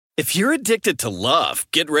If you're addicted to love,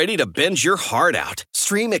 get ready to binge your heart out.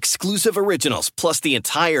 Stream exclusive originals plus the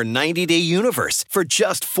entire 90-day universe for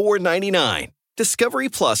just $4.99. Discovery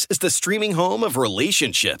Plus is the streaming home of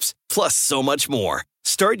relationships, plus so much more.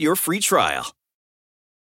 Start your free trial.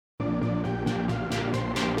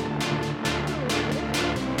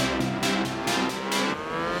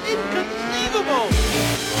 Inconceivable!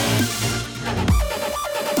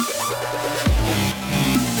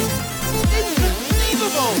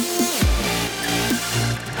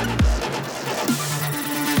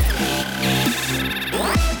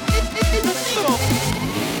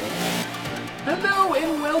 Hello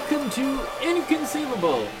and welcome to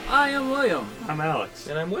Inconceivable. I am William. I'm Alex.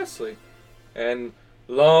 And I'm Wesley. And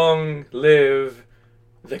long live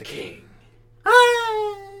the king.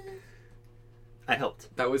 I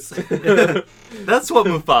helped. That was That's what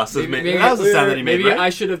Mufasa's made. That was the sound that he made, maybe right? I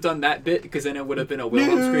should have done that bit because then it would have been a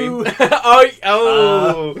Wilhelm scream.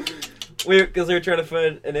 Because we were trying to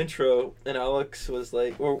find an intro, and Alex was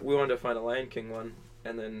like, well, we wanted to find a Lion King one,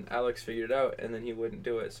 and then Alex figured it out, and then he wouldn't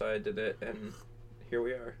do it, so I did it, and here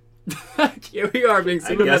we are. Here we are being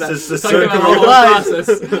I guess it's the talking about circle the of life.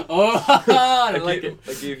 process. Oh, I like it.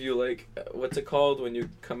 I gave you, like, what's it called when you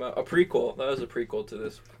come out? A prequel. That was a prequel to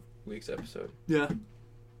this week's episode. Yeah.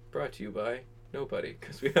 Brought to you by nobody,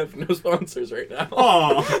 because we have no sponsors right now.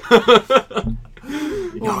 Aww.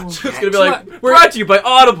 It's going to be like, brought to you by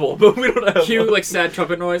Audible, but we don't have Cue one. like sad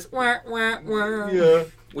trumpet noise. Wah, wah, wah. Yeah.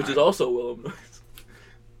 Which is also Willem noise.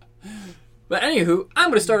 But anywho, I'm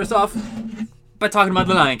going to start us off by talking about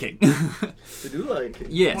the Lion King. The new Lion King.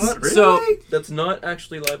 Yes. What, really? So That's not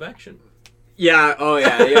actually live action. yeah. Oh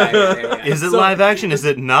yeah. Is it So, live action? Is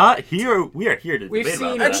it not? We are here to We've debate about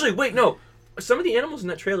seen- that. Actually, wait, no. Some of the animals in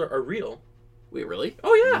that trailer are real. Wait, really?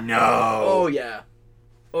 Oh yeah. No. Oh yeah.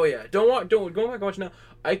 Oh yeah. Don't go back and watch now.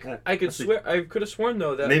 I could let's see. swear. I could have sworn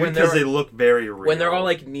though that Maybe when because they they're look very real. when they're all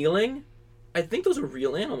like kneeling, I think those are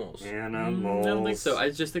real animals. Animals. I don't think so.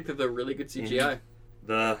 I just think that they're really good CGI.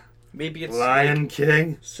 The Maybe it's Lion like,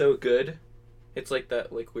 King. so good. It's like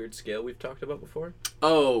that like weird scale we've talked about before.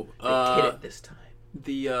 Oh, They hit it this time.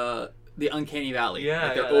 the Uncanny Valley. Yeah,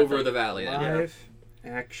 Like they're yeah, that over thing. the valley. Then. Yeah. Live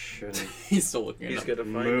action He's still looking at He's it. gonna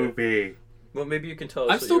find it. movie. Well, maybe you can tell us.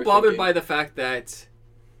 I'm what still you were bothered thinking. by the fact that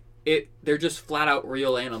they're just flat out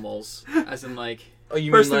real animals, as in like. Oh, you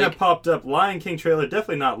First mean thing like that popped up, Lion King trailer,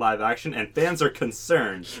 definitely not live action, and fans are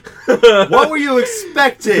concerned. What were you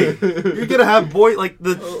expecting? You're gonna have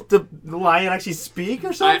the lion actually speak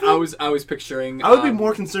or something? I was picturing. I would be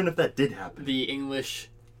more concerned if that did happen. the English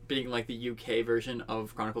being like the UK version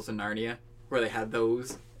of Chronicles of Narnia, where they had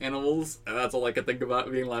those animals. And that's all I could think about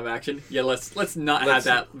being live action. Yeah, let's not have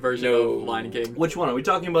that version of Lion King. Which one? Are we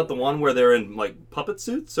talking about the one where they're in like puppet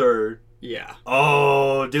suits or? Yeah,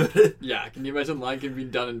 Oh, dude, yeah. Can you imagine Lion King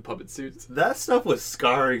being done in puppet suits? that stuff was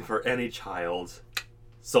scarring for any child.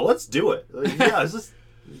 So let's do it. Yeah, it's just.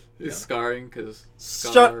 It's scarring because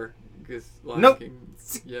Shut- because Lion Nope. King.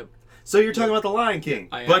 Yep, So you're talking about the Lion King,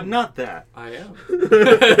 I but am. not that. I am.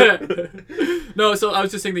 No, so I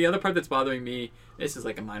was just saying the other part that's bothering me. This is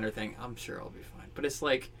like a minor thing. I'm sure I'll be fine, but it's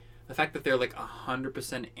like the fact that they're like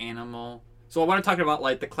 100% animal. So I want to talk about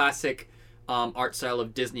like the classic art style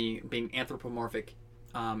of Disney being anthropomorphic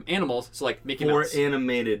animals. So like Mickey For Mouse.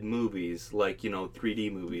 animated movies, like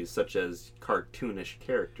 3D movies, such as cartoonish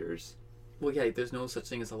characters. Well, yeah, there's no such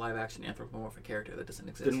thing as a live-action anthropomorphic character that doesn't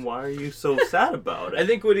exist. Then why are you so sad about it? I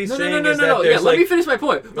think what he's No. saying is that Yeah, there's let like me finish my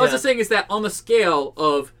point. What I was Yeah. just saying is that on the scale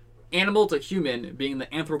of animal to human being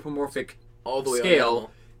the anthropomorphic all the way on scale,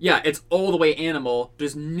 animal. yeah, it's all the way animal.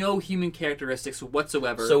 There's no human characteristics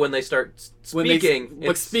whatsoever. So when they start when speaking, like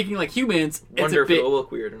it's speaking like humans, it's wonder a if bit. it'll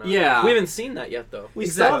look weird or not. Yeah. We haven't seen that yet, though. We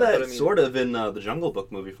Exactly. saw that But I mean- sort of in the Jungle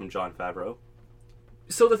Book movie from Jon Favreau.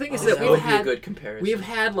 So the thing is that that would be a good comparison. we've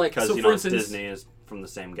had like Because, so for instance, Disney is from the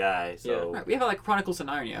same guy, so... right, we have like Chronicles of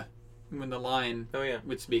Narnia when the lion Oh yeah.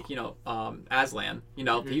 would speak. Aslan.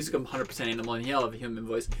 He's 100% animal and he'll have a human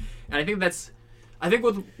voice. And I think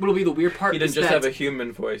what'll be the weird part He didn't is just that have a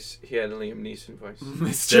human voice. He had a Liam Neeson voice.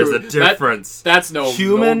 it's There's true. a difference. That's no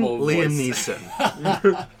Human normal Liam voice.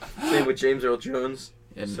 Neeson. Same with James Earl Jones.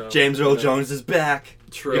 And So, James Earl you know. Jones is back.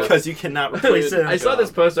 True. Because you cannot replace him. I saw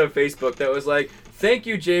this post on Facebook that was like, "Thank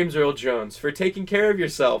you, James Earl Jones, for taking care of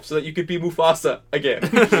yourself so that you could be Mufasa again."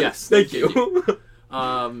 Yes, Thank you.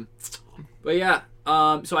 But yeah,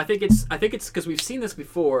 so I think it's because we've seen this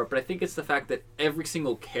before, but I think it's the fact that every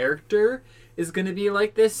single character is going to be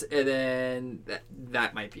like this, and then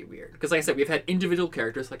that might be weird. Because like I said, we've had individual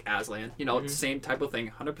characters like Aslan, it's the same type of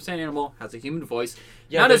thing, 100% animal, has a human voice.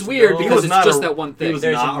 Yeah, not as there's weird no- because was it's not just a- that one He thing. was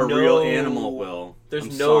There's not a no- real animal, Will. There's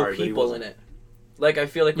I'm no sorry, but he people wasn't. in it. Like, I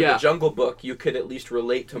feel like with Yeah. the Jungle Book, you could at least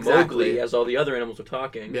relate to Exactly. Mowgli as all the other animals were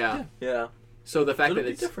talking. Yeah. Yeah. So the So fact it'll that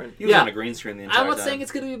be it's different. He was Yeah. on a green screen the entire I'm not time. saying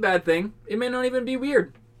it's going to be a bad thing. It may not even be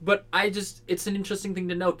weird. But it's an interesting thing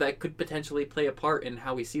to note that could potentially play a part in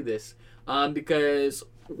how we see this. Because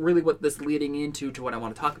really what this leading into to what I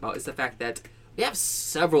want to talk about is the fact that we have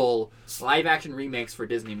several live action remakes for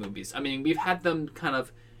Disney movies. I mean, we've had them kind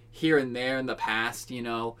of here and there in the past,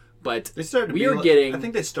 but They started to we be are like- getting... I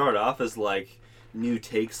think they start off as like new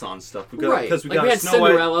takes on stuff. Right. Because we Like, got we had Snow White.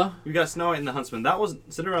 Cinderella. We got Snow White and the Huntsman.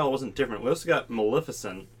 Cinderella wasn't different. We also got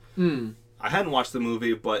Maleficent. I hadn't watched the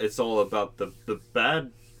movie, but it's all about the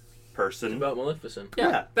bad person. About Maleficent.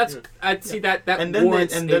 Yeah, Yeah. I'd see that and then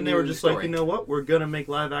warrants they a were new just like, story. you know what? We're gonna make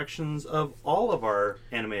live actions of all of our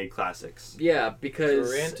animated classics. Yeah, because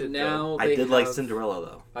Granted, now I they did like have- Cinderella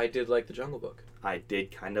though. I did like the Jungle Book. I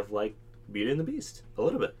did kind of like Beauty and the Beast a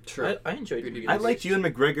little bit. True. I enjoyed Beauty Beauty I and the liked Beast. Ewan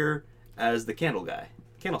McGregor as the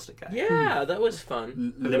candlestick guy. Yeah, that was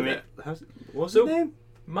fun. And they made- what was So- his name?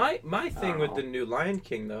 My thing with the new Lion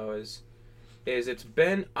King though is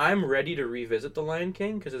I'm ready to revisit the Lion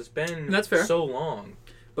King because it's been That's fair. so long.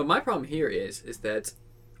 But my problem here is that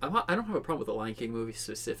I don't have a problem with the Lion King movie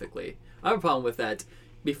specifically. I have a problem with that.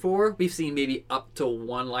 Before, we've seen maybe up to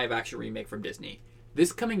one live-action remake from Disney.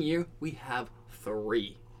 This coming year, we have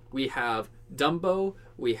 3. We have Dumbo,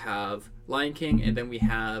 we have Lion King, and then we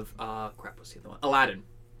have what's the other one? Aladdin.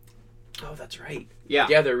 Oh, that's right. Yeah.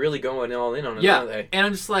 Yeah, they're really going all in on it, Yeah, aren't they? and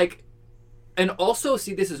I'm just like, and also,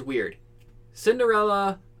 see, this is weird.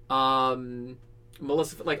 Cinderella,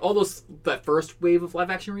 Melissa, like all that first wave of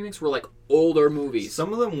live action remakes were like older movies.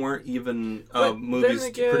 Some of them weren't even But movies then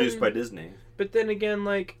again- produced by Disney. But then again,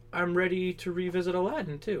 like, I'm ready to revisit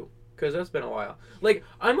Aladdin too, because that's been a while. Like,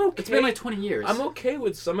 I'm okay. It's been like 20 years. I'm okay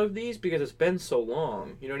with some of these because it's been so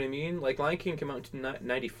long. You know what I mean? Like, Lion King came out in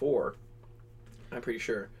 94. I'm pretty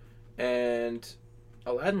sure. And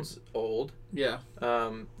Aladdin's old. Yeah.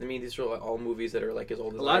 I mean, these are all movies that are like as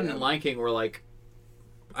old as Aladdin I am. and Lion King were like,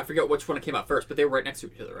 I forget which one came out first, but they were right next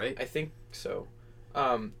to each other, right? I think so.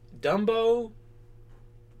 Dumbo,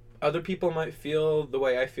 other people might feel the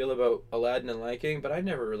way I feel about Aladdin and Lion King, but I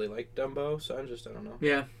never really liked Dumbo, so I don't know.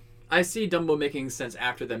 Yeah. I see Dumbo making sense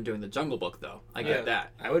after them doing the Jungle Book, though. I get Yeah.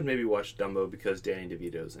 that. I would maybe watch Dumbo because Danny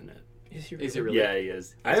DeVito's in it. Is he Is he really? Yeah, he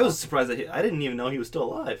is. I was surprised that I didn't even know he was still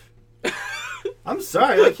alive. I'm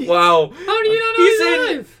sorry. Like Wow. How do you not know He's he's in-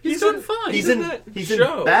 alive? He's he's doing in- fine. he's in in that he's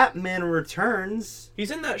show. in Batman Returns.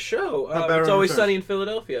 He's in that show. Batman It's Always Returns. Sunny in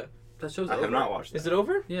Philadelphia. That show's I over. have not watched that. Is it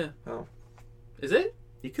over? Yeah. Oh. Is it?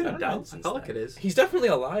 He could I have don't know. died I since felt like then. it is. He's definitely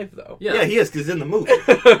alive, though. Yeah, he is because he's in the movie.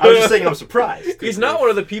 I was just saying I'm surprised. He's not one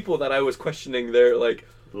of the people that I was questioning their, like,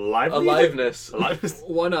 aliveness. Aliveness.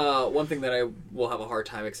 One thing that I will have a hard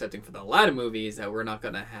time accepting for the Aladdin movie is that we're not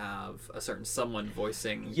going to have a certain someone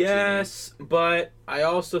voicing Yes, but I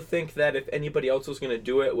also think that if anybody else was going to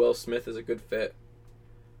do it, Will Smith is a good fit.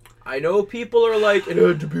 I know people are like, it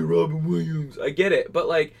had to be Robin Williams. I get it, but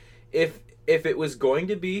like, if it was going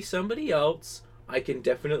to be somebody else, I can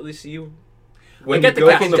definitely see. When I get you the go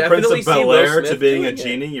casting. from the Prince Definitely of see Will Bel-Air to Smith being a doing it.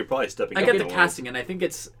 genie, you're probably stepping I up get in the role. casting, and I think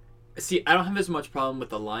it's... See, I don't have as much problem with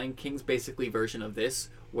the Lion King's basically version of this,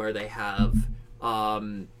 where they have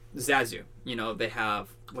Zazu. You know, they have,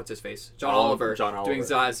 what's his face? John Oliver doing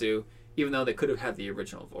Zazu, even though they could have had the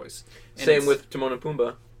original voice. And Same it's- with Timon and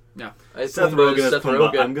Pumbaa. Yeah. Seth Rogen is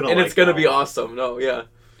Pumbaa. I'm gonna and like it's gonna that be one. awesome. No, yeah.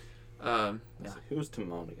 Yeah. Who's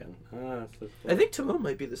Timon again? I think Timon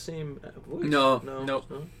might be the same voice. No, no, nope.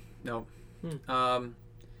 no. No.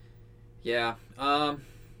 Yeah.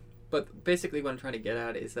 But basically what I'm trying to get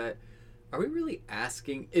at is that, are we really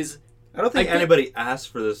asking... I don't think I get- anybody asked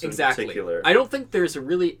for this Exactly. in particular. I don't think there's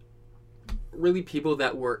really people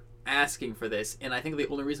that were asking for this, and I think the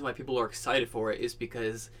only reason why people are excited for it is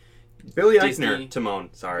because Billy Disney- Eichner, Timon.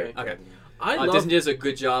 Sorry. Okay. I love. Disney does a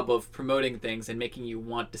good job of promoting things and making you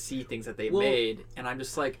want to see things that they Well- made, and I'm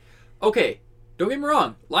just like, okay, don't get me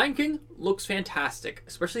wrong, Lion King looks fantastic,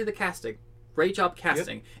 especially the casting. Great job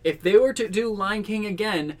casting. If they were to do Lion King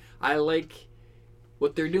again, I like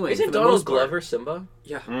what they're doing. Isn't for the Donald most part. Glover Simba?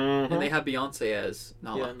 Yeah. Mhm. And they have Beyonce as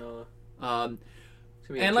Nala. Yeah, no. It's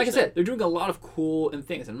gonna be And like I interesting. said, they're doing a lot of cool and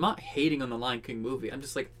things. I'm not hating on the Lion King movie. I'm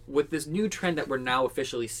just like, with this new trend that we're now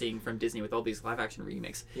officially seeing from Disney with all these live action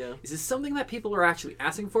remakes, Yeah. is this something that people are actually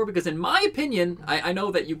asking for? Because in my opinion, I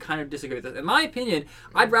know that you kind of disagree with this. In my opinion,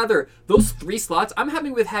 I'd rather those 3 slots, I'm happy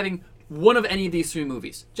with having one of any of these 3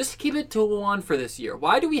 movies. Just keep it to one for this year.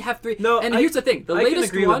 Why do we have 3? No, and I- here's the thing. The I can latest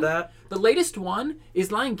agree with one, that. the latest one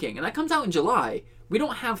is Lion King, and that comes out in July. We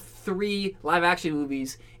don't have 3 live action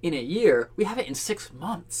movies in a year. We have it in 6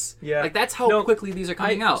 months. Yeah. Like, that's how No, quickly these are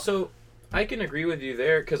coming out. So I can agree with you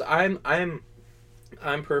there because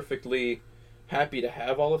I'm perfectly happy to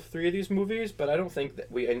have all of 3 of these movies, but I don't think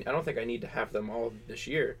I need to have them all this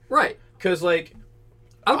year. Right. Because like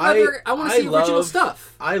I want to see original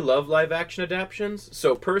stuff. I love live action adaptions.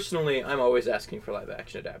 So personally, I'm always asking for live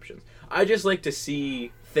action adaptions. I just like to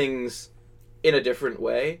see things in a different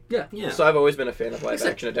way. Yeah. So I've always been a fan of live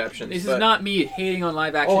action adaptions. This is not me hating on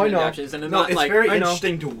live action I know. adaptions, and No, not it's like very I know.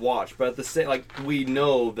 interesting to watch, but at the same, like, we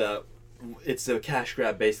know that it's a cash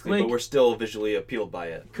grab basically, Like- but we're still visually appealed by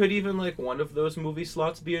it. Could even like one of those movie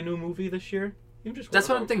slots be a new movie this year? Even just That's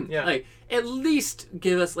one what of I'm them. thinking. Yeah. Like, at least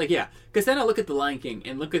give us because then I look at the Lion King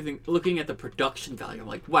and looking at the production value. I'm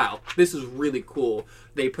like, wow, this is really cool.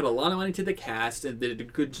 They put a lot of money to the cast and did a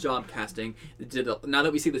good job casting. Now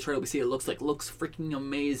that we see the trailer, we see it looks freaking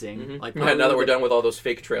amazing. Like Yeah, now that we're done with all those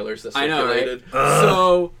fake trailers that I know, right? circulated.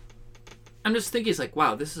 So I'm just thinking, it's like,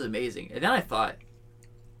 wow, this is amazing. And then I thought,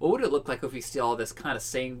 what would it look like if we see all this kind of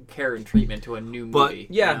same care and treatment to a new movie?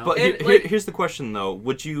 yeah, you know? But And, here's the question though: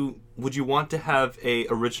 Would you want to have a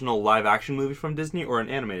original live action movie from Disney or an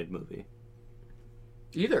animated movie?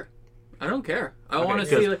 Either. I don't care. I Okay, want to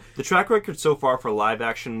Because see. the track record so far for live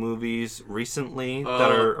action movies recently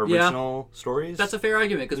that are yeah. original stories, That's a fair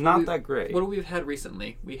argument because not that great. What do we have had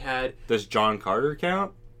recently? We had Does John Carter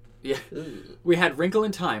count? we had Wrinkle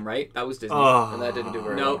in Time, right? That was Disney. And that didn't do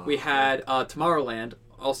very No, well. we had Tomorrowland,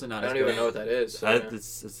 also not I as don't good. even know what that is. So, yeah.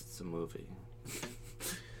 It's a movie.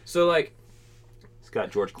 So like It's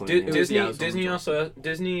got George Clooney.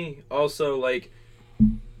 Disney also like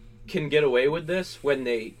can get away with this when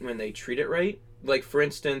they treat it right. Like for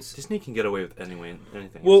instance, Disney can get away with anything.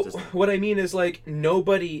 well, It's Disney. what I mean is like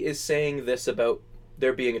nobody is saying this about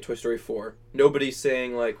there being a Toy Story 4. Nobody's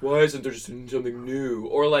saying like, why isn't there just something new?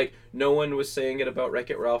 Or like no one was saying it about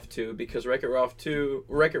Wreck-It Ralph 2 because Wreck-It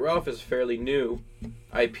Ralph is fairly new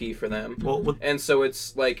IP for them. Well, And so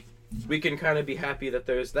it's like we can kind of be happy that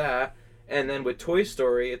there's that. And then with Toy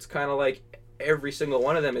Story, it's kind of like every single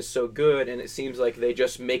one of them is so good, and it seems like they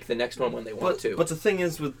just make the next one when they want to. But the thing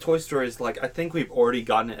is with Toy Story is like I think we've already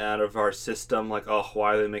gotten it out of our system. Like, oh,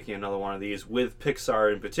 why are they making another one of these? With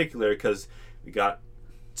Pixar in particular, because we got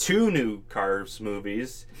 2 new Cars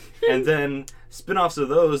movies, and then spin-offs of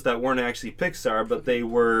those that weren't actually Pixar, but they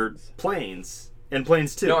were planes. And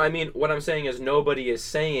planes too. No, I mean, what I'm saying is nobody is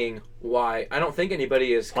saying why. I don't think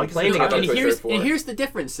anybody is Like complaining it's about And Toy Story 4. here's the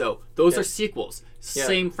difference, though. Those Yeah. are sequels. Yeah.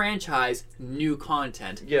 Same franchise, new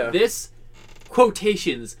content. Yeah. This,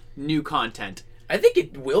 quotations, new content. I think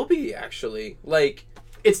it will be, actually. Like,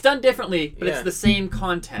 It's done differently, but Yeah. it's the same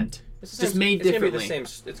content. it's Just made it's differently. Gonna be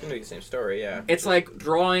it's going to be the same story, yeah. It's like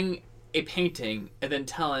drawing a painting and then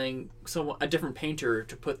telling a different painter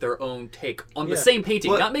to put their own take on the Yeah. same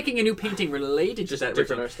painting, But- not making a new painting related to that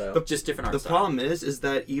different original, art style. but just different art the style. problem is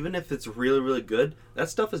that even if it's really, really good, that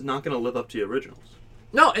stuff is not going to live up to the originals.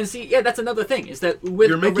 No, and see, yeah, that's another thing is that with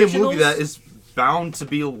You're making originals, a movie that is bound to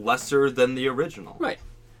be lesser than the original. right.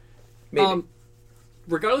 Maybe.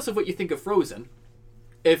 Regardless of what you think of Frozen,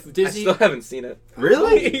 if I Disney, still haven't seen it.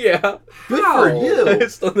 Really? Yeah. Good for you.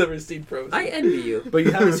 I've still never seen Frozen. I envy you. But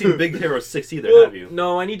you haven't seen Big Hero 6 either, Well, have you?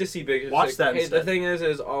 No, I need to see Big. Watch that Hey, the instead. thing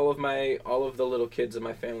is all of the little kids in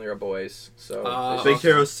my family are boys. So Oh. Big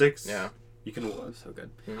Hero 6? yeah. You can watch. So good.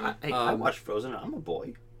 I watched Frozen. I'm a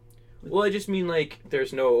boy. Well, I just mean like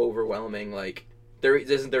there's no overwhelming like there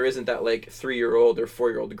isn't that like 3-year-old or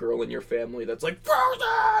 4-year-old girl in your family that's like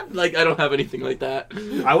Frozen. Like I don't have anything like that.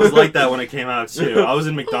 I was like that when it came out, too. I was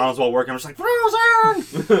in McDonald's while working. I was like,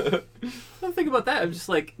 Frozen! The thing about that, I'm just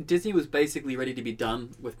like Disney was basically ready to be done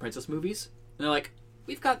with princess movies, and they're like,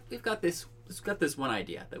 we've got this one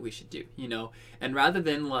idea that we should do, you know, and rather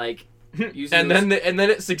than like using and those- then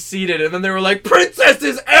it succeeded, and then they were like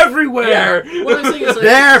princesses everywhere. yeah, what I'm saying is like,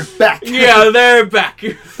 They're back! Yeah, they're back.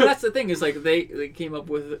 that's the thing is like they came up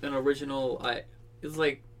with an original. It's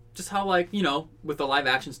like just how like you know with the live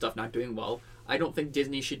action stuff not doing well. I don't think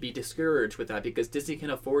Disney should be discouraged with that because Disney can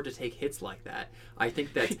afford to take hits like that. I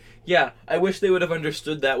think that Yeah, I wish they would have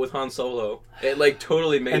understood that with Han Solo. It like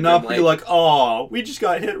totally made And them not be like, oh, we just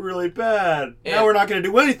got hit really bad. Yeah. Now we're not going to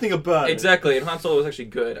do anything about it. exactly. And Han Solo was actually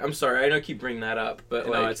good. I'm sorry, I know I keep bringing that up, but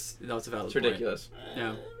no, like it's a valid it's point. ridiculous.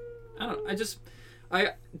 Yeah, I don't.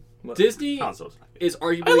 What? Disney Han Solo's not good. is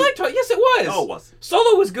arguably. I liked Han. Yes, it was. No, it wasn't.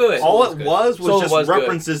 Solo was good. All was it good. was Solo just was good.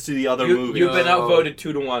 references to the other movies. You've been No. outvoted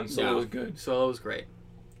 2-1. Solo No. was good. Solo was great.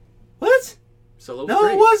 What? Solo was No,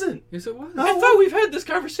 great. it wasn't. Yes, it was. No. I thought we've had this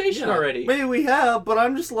conversation Yeah. already. Maybe we have, but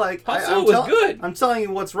I'm just like... Han Solo was good. I'm telling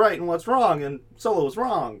you what's right and what's wrong, and Solo was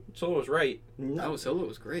wrong. Solo was right. No, Solo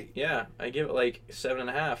was great. Yeah, I give it like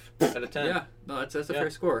 7.5 out of 10. Yeah, no, that's a Yeah. fair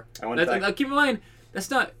score. I went back. Now, keep in mind,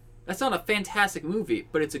 that's not That's not a fantastic movie,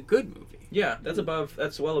 but it's a good movie. Yeah,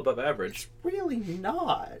 that's well above average. Really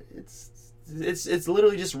not. It's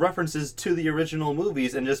literally just references to the original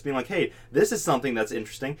movies and just being like, hey, this is something that's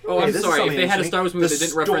interesting. Oh, hey, I'm this is sorry. If something they had a interesting. Star Wars movie The that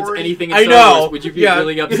didn't reference story- anything in I Star know. Wars, would you be Yeah.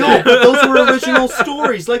 really No, upset? but those were original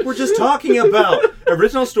stories, like we're just talking about.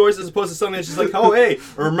 Original stories as opposed to something that's just like, oh, hey,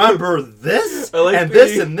 remember this? I like and the-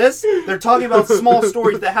 this and this? They're talking about small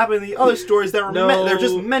stories that happen in the other stories that were No. they're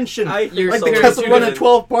just mentioned. You're like the comparing Kessel two Run at different-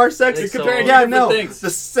 12 parsecs. You're comparing yeah, two different no. things. The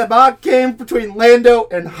sabacc came between Lando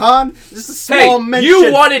and Han. Just a small Hey, mention.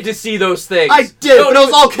 you wanted to see those things. I did, but it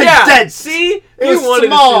was all condensed. Yeah, see? It You was wanted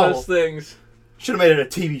small. to see those things. Should have made it a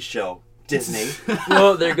TV show. Disney.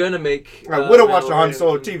 Well, they're gonna make... I would have watched a Han Mandalorian.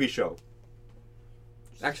 Solo TV show.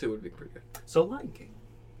 Actually, it would be pretty good. So Lion King.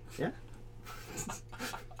 Yeah.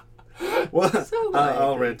 Well, So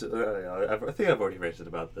I'll Lion rant. I think I've already ranted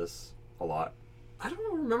about this a lot. I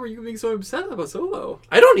don't remember you being so upset about Solo.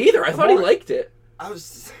 I don't either. I thought he more- liked it. I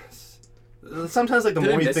was. Sometimes, like, the Did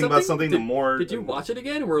I more you miss think about something, the more. Did you watch it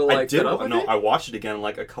again? We're like I did. fed up with No, it? I watched it again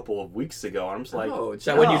like a couple of weeks ago. And I'm just like, Oh, Is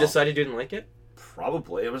that when you No. decided you didn't like it?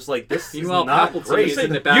 probably. I was like, this is Meanwhile, not Appleton great. is in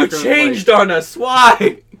the You background. changed on us.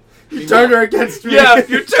 Why? You turned her against me. Yeah,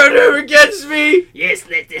 you turned her against me. Yes,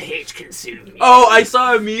 let the hate consume me. Oh, I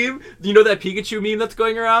saw a meme. You know that Pikachu meme that's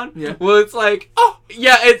going around? Yeah. Well, it's like, oh,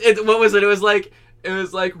 yeah. What was it? It was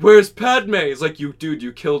like, where's Padme? It's like, you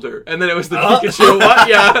killed her. And then it was the Pikachu. What?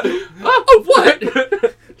 Yeah. Oh, what?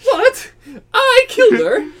 What? I killed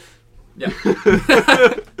her. Yeah.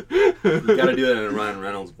 You gotta do that in a Ryan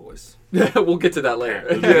Reynolds voice. We'll get to that later.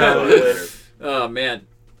 We'll do that later. Oh man,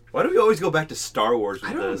 Why do we always go back to Star Wars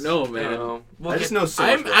with I don't this? know, man. I just know so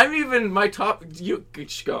much. I'm even my top. You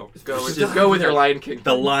just go. Just Just go with your Lion King.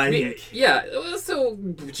 The Lion Me- King. yeah. So,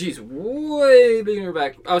 geez, way bigger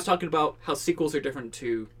back. I was talking about how sequels are different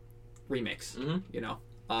to remakes. Mhm. You know,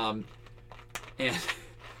 and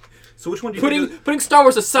So which one do you think? putting Star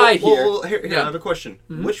Wars aside here. Well, here, Yeah. I have a question.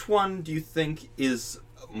 Mhm. Which one do you think is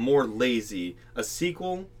more lazy? A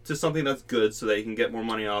sequel to something that's good so that you can get more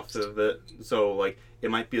money off of it? So, like, it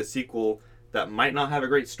might be a sequel that might not have a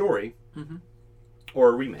great story, Mhm. or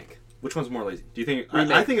a remake. Which one's more lazy? Do you think?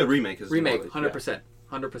 Remake. I think a remake is Remake, more lazy. 100%,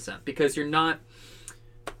 100%, because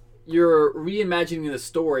you're reimagining the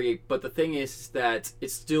story, but the thing is that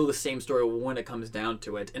it's still the same story when it comes down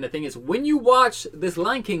to it. And the thing is, when you watch this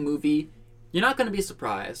Lion King movie, you're not going to be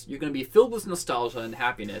surprised. You're going to be filled with nostalgia and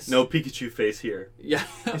happiness. No Pikachu face here. Yeah,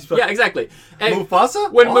 like- yeah, exactly. And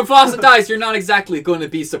Mufasa? when Oh. Mufasa dies, you're not exactly going to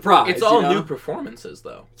be surprised. It's all you know? new performances,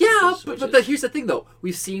 though. Yeah, Which but is- here's the thing, though.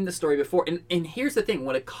 We've seen the story before. And here's the thing.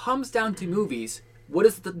 When it comes down to movies, what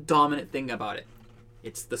is the dominant thing about it?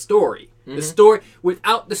 It's the story. The story.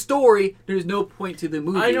 Without the story, there's no point to the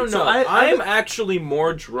movie. I don't know. So I'm actually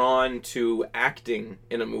more drawn to acting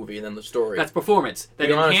in a movie than the story. That's performance. That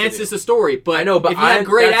Be honest with enhances you. the story. But I know, but if you had I'm-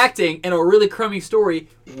 great that's- acting and a really crummy story,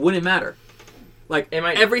 wouldn't matter. Like, It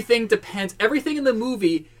might- everything depends. Everything in the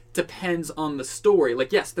movie depends on the story.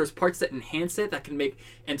 Like, yes, there's parts that enhance it that can make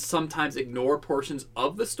and sometimes ignore portions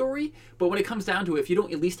of the story. But when it comes down to it, if you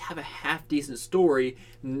don't at least have a half decent story,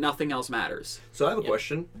 nothing else matters. So I have a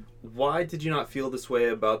question. Why did you not feel this way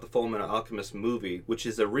about the Fullmetal Alchemist movie, which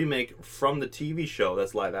is a remake from the TV show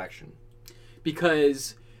that's live action?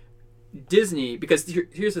 Because Disney. Because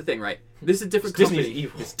here's the thing, right? This is a different Disney's company.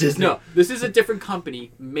 evil. It's Disney. No, this is a different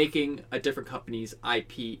company making a different company's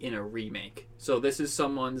IP in a remake. So this is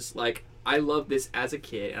someone's like, I love this as a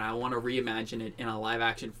kid and I want to reimagine it in a live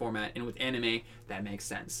action format, and with anime that makes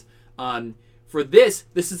sense. For this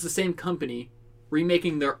is the same company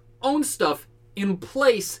remaking their own stuff in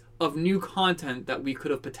place of new content that we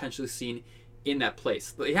could have potentially seen in that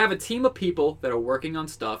place. They have a team of people that are working on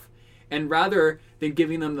stuff, and rather than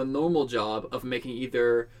giving them the normal job of making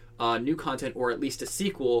either new content or at least a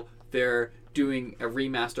sequel, they're doing a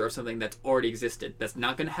remaster of something that's already existed. That's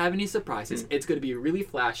not going to have any surprises. It's going to be really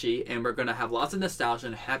flashy, and we're going to have lots of nostalgia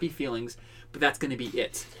and happy feelings, but that's going to be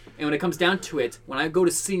it. And when it comes down to it, when I go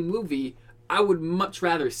to see a movie, I would much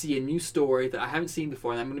rather see a new story that I haven't seen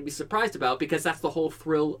before and I'm going to be surprised about, because that's the whole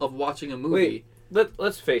thrill of watching a movie. Wait,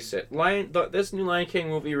 let's face it. This new Lion King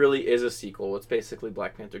movie really is a sequel. It's basically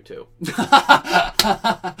Black Panther 2.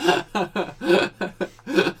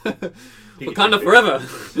 Wakanda forever.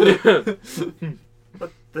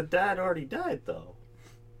 But the dad already died, though.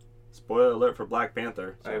 Spoiler alert for Black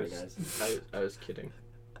Panther. I Sorry, was, guys. I was kidding.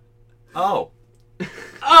 Oh.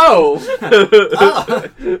 Oh!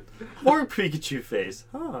 Poor Pikachu face.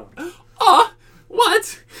 Huh. Oh!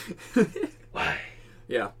 What? Why?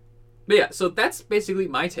 Yeah. But yeah, so that's basically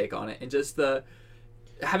my take on it. And just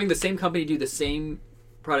having the same company do the same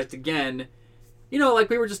product again, you know, like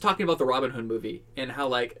we were just talking about the Robin Hood movie and how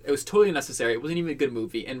like it was totally unnecessary. It wasn't even a good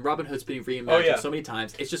movie, and Robin Hood's been reimagined so many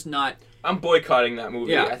times. It's just not. I'm boycotting that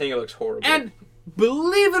movie. Yeah. I think it looks horrible. And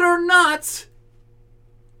believe it or not,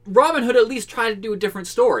 Robin Hood at least tried to do a different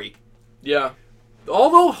story. yeah.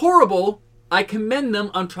 Although horrible, I commend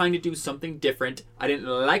them on trying to do something different. I didn't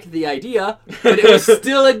like the idea, but it was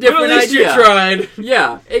still a different But at least idea. you tried.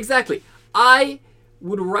 Yeah, exactly. I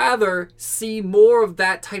would rather see more of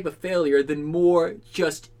that type of failure than more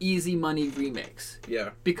just easy money remakes.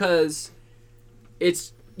 Yeah. Because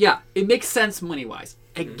it makes sense money-wise.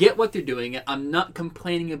 I get what they're doing. I'm not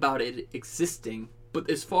complaining about it existing, but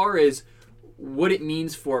as far as what it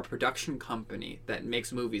means for a production company that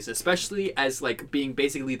makes movies, especially as like being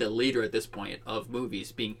basically the leader at this point of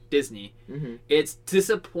movies, being Disney, it's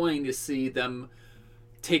disappointing to see them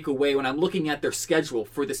take away. When I'm looking at their schedule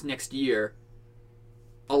for this next year,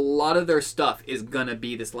 a lot of their stuff is gonna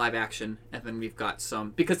be this live action, and then we've got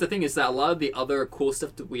some, because the thing is that a lot of the other cool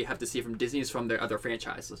stuff that we have to see from Disney is from their other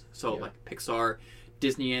franchises. So like Pixar,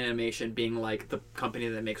 Disney Animation being like the company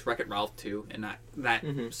that makes Wreck-It Ralph 2 and that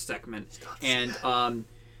segment, and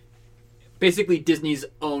basically Disney's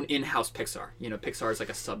own in-house Pixar. You know, Pixar is like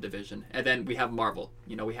a subdivision, and then we have Marvel.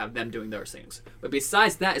 You know, we have them doing their things. But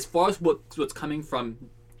besides that, as far as what's coming from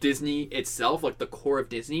Disney itself, like the core of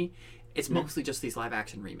Disney, it's mostly just these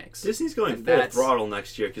live-action remakes. Disney's going And full throttle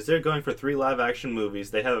next year because they're going for 3 live-action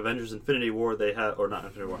movies. They have Avengers Infinity War, they have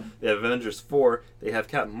Avengers 4, they have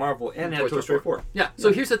Captain Marvel, and they have Toy Story 4. Yeah,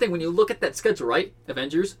 so here's the thing. When you look at that schedule, right?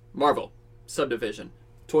 Avengers, Marvel, subdivision.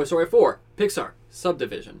 Toy Story 4, Pixar,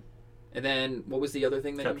 subdivision. And then, what was the other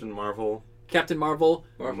thing? Captain Marvel. Captain Marvel.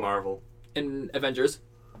 Marvel. And Avengers.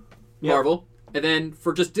 Marvel. And then,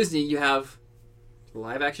 for just Disney, you have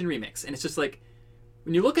live-action remakes. And it's just like,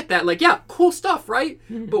 when you look at that, like, yeah, cool stuff, right?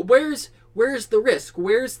 But where's the risk?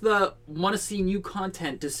 Where's the want to see new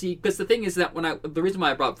content to see? Because the thing is that the reason why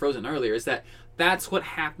I brought Frozen earlier is that that's what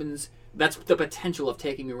happens. That's the potential of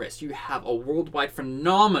taking a risk. You have a worldwide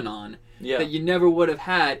phenomenon that you never would have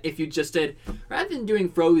had if you just did, rather than doing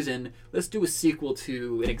Frozen, let's do a sequel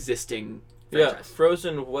to an existing franchise. Yeah.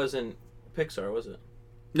 Frozen wasn't Pixar, was it?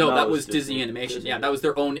 No, No, that it was was Disney Animation. Disney. Yeah, that was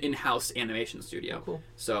their own in-house animation studio. Oh, cool.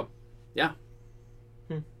 So, yeah.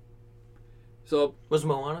 So, Was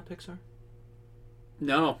Moana Pixar?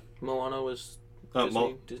 no. Moana was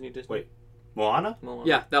Disney. Wait. Moana? Moana.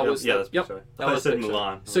 Yeah, that was... Yeah, that's yep. Pixar. I That thought you was said Pixar.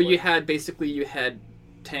 Mulan. So you had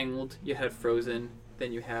Tangled, you had Frozen,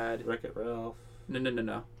 then you had... Wreck-It Ralph.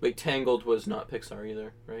 No. Wait, Tangled was not Pixar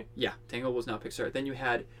either, right? Yeah, Tangled was not Pixar. Then you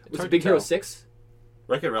had... Was hard it Big to Hero tell. 6?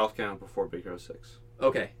 Wreck-It Ralph came out before Big Hero 6.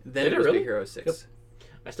 Okay, then Did it it was really? Big Hero 6. Yep.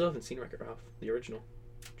 I still haven't seen Wreck-It Ralph, the original.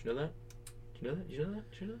 Do you know that? Do you know that? Do you know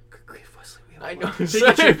that? Do you know Good grief, Wesley. We that? have one.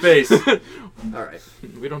 Pikachu face. All right.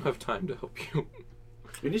 We don't have time to help you.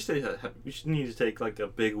 We need to take like a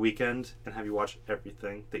big weekend and have you watch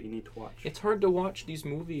everything that you need to watch. It's hard to watch these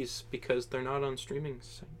movies because they're not on streaming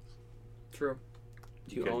sites. True.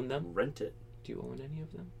 Do you can own them? Rent it. Do you own any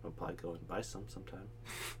of them? I'll probably go and buy some sometime.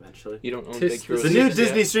 Eventually. You don't own Tis Big Hero the The new 6 yet?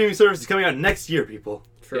 Disney streaming service is coming out next year, people.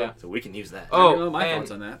 True. Yeah. So we can use that. I don't Oh, know my and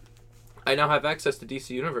thoughts on that. I now have access to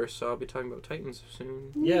DC Universe, so I'll be talking about Titans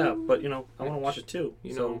soon. Yeah, but I want to watch it too.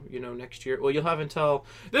 You know, next year. Well, you'll have until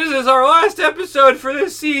this is our last episode for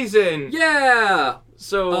this season. Yeah.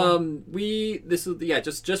 So,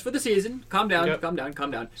 Just for the season. Calm down. Yep. Calm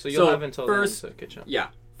down. so you'll have until first. then to catch up. Yeah.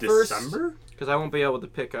 December? Because I won't be able to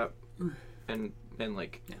pick up and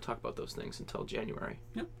talk about those things until January.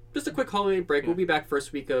 Yeah. Just a quick holiday break. Yeah. We'll be back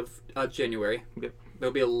first week of January. Yep.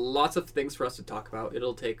 There'll be lots of things for us to talk about.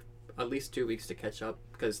 It'll take at least 2 weeks to catch up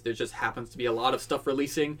because there just happens to be a lot of stuff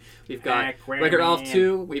releasing. We've got Aquaman. Wreck-It Ralph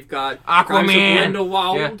 2. We've got Aquaman. Crimes of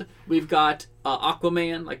Grindelwald. Yeah. We've got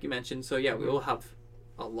Aquaman, like you mentioned. So yeah, we will have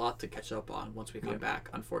a lot to catch up on once we come back,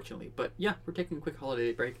 unfortunately. But yeah, we're taking a quick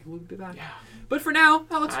holiday break and we'll be back. Yeah. But for now,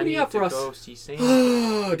 Alex, what do you have for us? Go see Santa.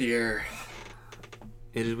 Oh dear.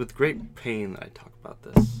 It is with great pain that I talk about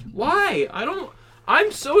this. Why?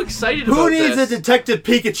 I'm so excited Who about needs this. a Detective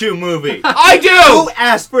Pikachu movie? I do! Who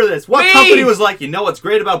asked for this? What Me! company was like, you know what's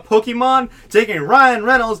great about Pokemon? Taking Ryan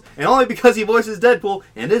Reynolds, and only because he voices Deadpool,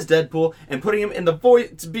 and is Deadpool, and putting him in the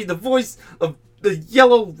voice to be the voice of the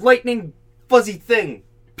yellow lightning fuzzy thing.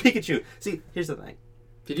 Pikachu. See, here's the thing.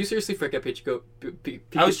 Did you seriously forget Pikachu?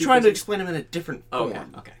 I was trying to explain him in a different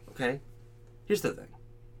form. Okay. Okay? Here's the thing.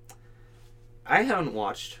 I haven't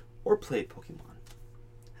watched or played Pokemon.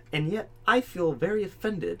 And yet, I feel very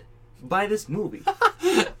offended by this movie.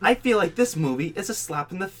 I feel like this movie is a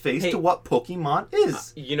slap in the face Hey. to what Pokemon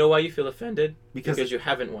is. You know why you feel offended? Because- Because you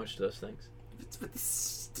haven't watched those things.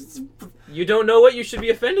 It's You don't know what you should be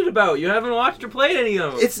offended about. You haven't watched or played any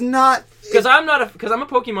of them. It's not Because I'm a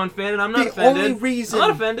Pokemon fan and I'm not offended. I'm not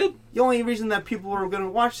offended. The only reason that people are going to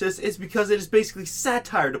watch this is because it is basically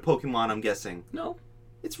satire to Pokemon. I'm guessing. No.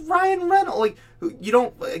 It's Ryan Reynolds. Like you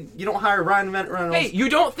don't hire Ryan Reynolds. Hey, you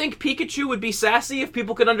don't think Pikachu would be sassy if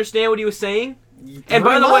people could understand what he was saying? And Pretty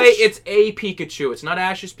by the much. way, it's a Pikachu. It's not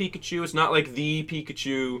Ash's Pikachu. It's not like the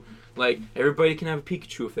Pikachu. Like, everybody can have a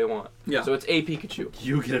Pikachu if they want. Yeah. So it's a Pikachu.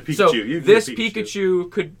 You get a Pikachu. So you get this a Pikachu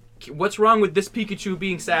could... What's wrong with this Pikachu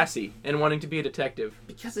being sassy and wanting to be a detective?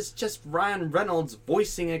 Because it's just Ryan Reynolds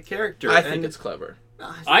voicing a character. I think it's clever.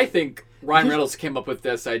 I think Ryan Reynolds came up with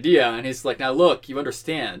this idea, and he's like, now look, you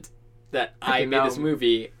understand that I can made now- this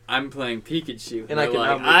movie, I'm playing Pikachu. And I they're can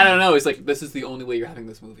like, now- I don't know. He's like, this is the only way you're having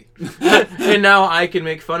this movie. And now I can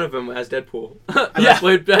make fun of him as Deadpool. Yeah. I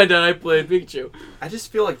played Pikachu. I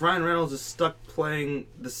just feel like Ryan Reynolds is stuck playing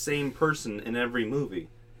the same person in every movie.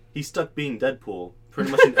 He's stuck being Deadpool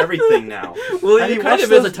pretty much in everything now. Well, Have he you kind of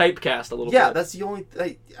watched is a typecast a little Yeah, bit. that's the only.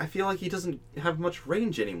 I feel like he doesn't have much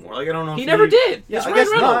range anymore. Like I don't know. He if never did. Yeah, It's I Ryan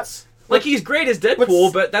guess Reynolds. Like, he's great as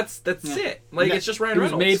Deadpool, What's- but that's Yeah. it. Like, Yeah. it's just Ryan He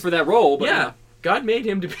was Reynolds. made for that role, but Yeah. God made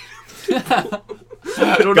him to be... yeah.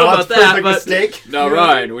 I don't know God's about that, perfect but... mistake. Now,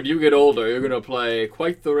 Ryan, when you get older, you're gonna play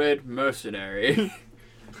quite the red mercenary.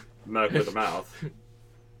 Mug with a mouth.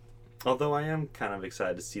 Although I am kind of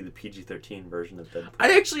excited to see the PG-13 version of Deadpool.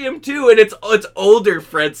 I actually am too, and it's older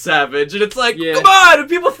Fred Savage, and it's like, Yeah. come on, and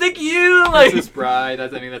people think you, like... Princess Bride. I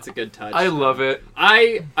mean, that's a good touch. I love it.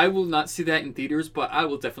 I will not see that in theaters, but I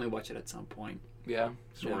will definitely watch it at some point. Yeah.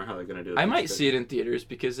 Just wondering how they're gonna do it. I might see it in theaters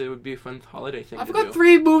because it would be a fun holiday thing I've to got do.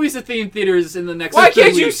 3 movies at the theaters in the next. Why 3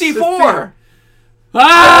 can't you weeks. see 4?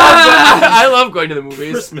 Ah! I love going to the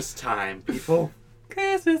movies. Christmas time, people.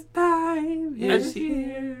 Christmas time Is is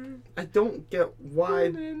here. I don't get why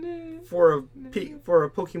for a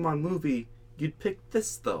Pokemon movie you'd pick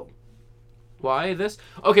this though. Why this?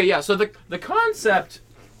 Okay, yeah, so the concept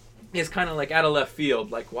is kind of like out of left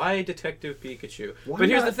field. Like, why Detective Pikachu? Why but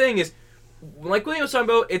here's not? the thing is, like William was talking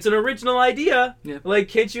about, it's an original idea. Yeah. Like,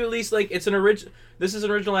 can't you at least, like, this is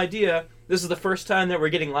an original idea. This is the first time that we're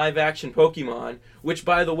getting live-action Pokemon, which,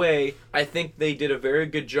 by the way, I think they did a very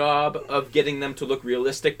good job of getting them to look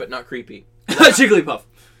realistic but not creepy. Jigglypuff.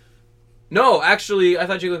 No, actually, I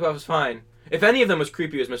thought Jigglypuff was fine. If any of them was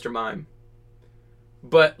creepy, it was Mr. Mime.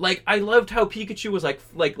 But, like, I loved how Pikachu was, like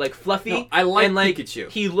fluffy. No, I like and, like, Pikachu.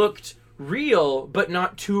 He looked real, but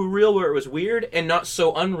not too real where it was weird, and not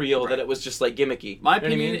so unreal that it was just, like, gimmicky. My You know what I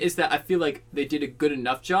opinion mean? is that I feel like they did a good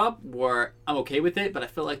enough job where I'm okay with it, but I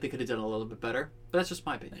feel like they could have done a little bit better. But that's just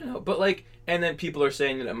my opinion. No, but, like, and then people are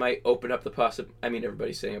saying that it might open up the I mean,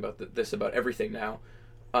 everybody's saying about this about everything now.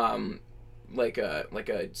 Like a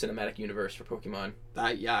cinematic universe for Pokemon.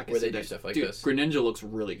 Yeah, I can Where see they do that. stuff like Dude, this. Greninja looks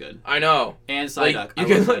really good. I know. And Like, Psyduck. you I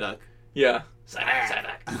can love look- Psyduck. Yeah.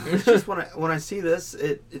 It's just when I see this,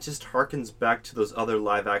 it just harkens back to those other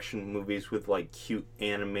live action movies with like cute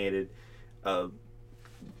animated,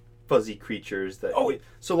 fuzzy creatures that. Oh,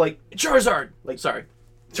 so like Charizard! Like- Sorry.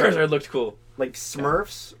 Charizard looked cool. like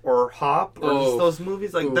Smurfs or Hop or Oh. just those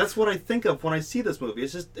movies. Like Oof. that's what I think of when I see this movie.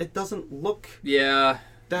 It's just it doesn't look Yeah.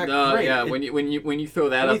 that No, great. yeah. It- When you throw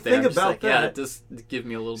that when you up there, think I'm just about like, yeah, that- it does give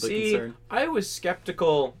me a little bit See, concerned. I was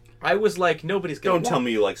skeptical. I was like, nobody's gonna don't tell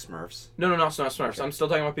me you like Smurfs. No, it's not Smurfs. Okay. I'm still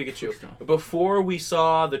talking about Pikachu. Okay. Before we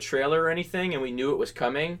saw the trailer or anything and we knew it was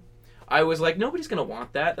coming, I was like, nobody's gonna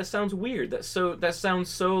want that. That sounds weird. That sounds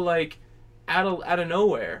so like out of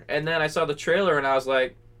nowhere. And then I saw the trailer and I was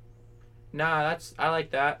like, nah, I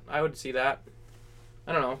like that. I would see that.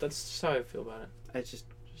 I don't know. That's just how I feel about it. I just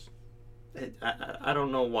I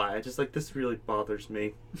don't know why. I just like this really bothers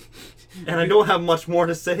me, and I don't have much more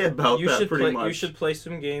to say about You that. should Pretty play. much. You should play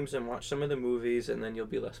some games and watch some of the movies, and then you'll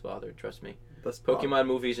be less bothered. Trust me. That's Pokemon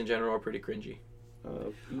movies in general are pretty cringy.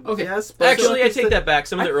 Okay. Yes, but Actually, I it's take the- that back.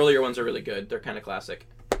 Some of the earlier ones are really good. They're kind of classic.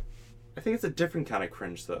 I think it's a different kind of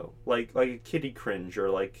cringe though, like a kiddie cringe or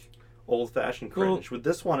like old-fashioned Well- cringe. With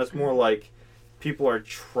this one, it's more like people are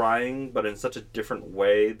trying, but in such a different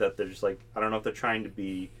way that they're just like I don't know if they're trying to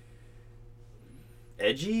be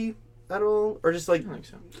edgy at all, or just like I think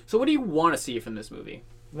so. So what do you want to see from this movie?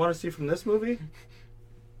 want to see from this movie.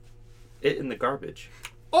 It in the garbage.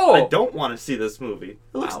 Oh! I don't want to see this movie.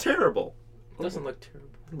 It looks Wow. terrible. It doesn't look terrible.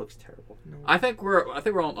 It looks terrible. I think we're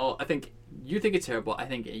all I think you think it's terrible. I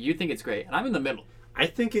think you think it's great. And I'm in the middle. I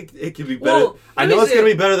think it could be better. Well, I let me know it's say- gonna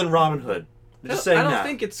be better than Robin Hood. I'm just saying I don't that.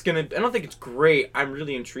 think it's gonna. I don't think it's great. I'm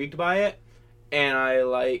really intrigued by it, and I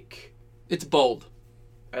like It's bold.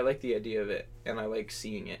 the idea of it, and I like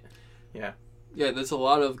seeing it. Yeah, there's a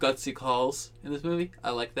lot of gutsy calls in this movie.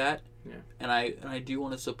 I like that. Yeah. And I do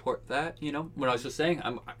want to support that. You know, what I was just saying,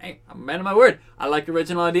 I'm a man of my word. I like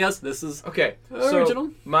original ideas. This is Okay, original.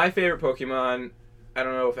 so my favorite Pokemon, I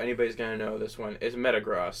don't know if anybody's gonna know this one, is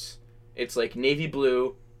Metagross. It's like navy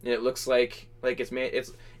blue, and it looks like it's made.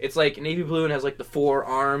 It's like navy blue and has like the 4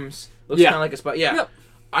 arms. Looks kind of like a spot. Yeah. Yep.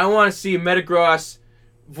 I want to see Metagross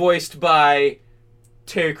voiced by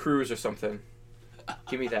Terry Crews or something.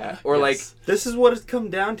 Give me that. Or Yes. This is what it's come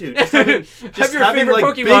down to. Just like, having, have your favorite like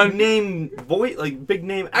Pokemon. big name voice, like big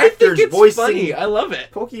name I think actors it's voicing funny. I love it.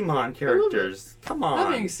 Pokemon characters. Come That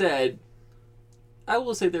being on. said, I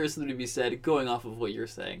will say there is something to be said going off of what you're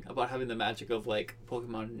saying about having the magic of like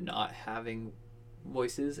Pokemon not having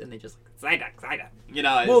voices and they just like Psyduck. You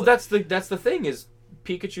know. Well, it's that's the thing is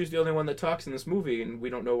Pikachu's the only one that talks in this movie, and we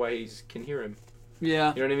don't know why he can hear him.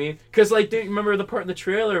 yeah. You know what I mean? Because like, do you remember the part in the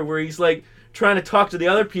trailer where he's like trying to talk to the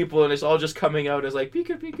other people, and it's all just coming out as like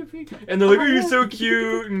Pika, Pika, Pika, and they're like, "Oh, you're so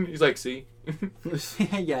cute," and he's like, "See,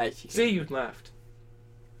 yeah. see, you laughed."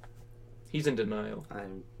 He's in denial.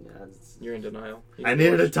 Yeah, You're in denial. I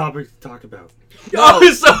needed a topic to talk about.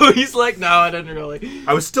 Oh, so he's like, "No, I didn't really."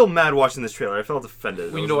 I was still mad watching this trailer. I felt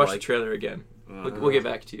offended. We I need to was watch the trailer again. We'll get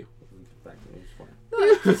back to you. back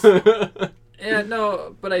to this one. Yeah,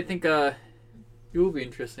 no, but I think it will be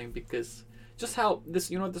interesting because just how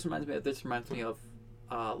this, you know what this reminds me of? This reminds me of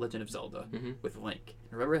Legend of Zelda with Link.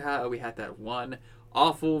 Remember how we had that one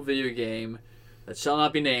awful video game that shall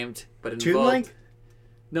not be named, but it Toon involved... Link?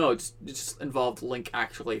 No, it just involved Link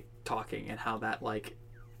actually talking and how that, like...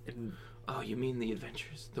 Oh, you mean the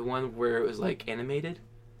Adventures? The one where it was like animated?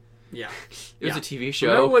 Yeah. It was Yeah. a TV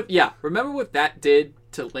show. Remember what that did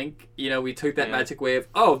to Link? You know, we took that magic way of,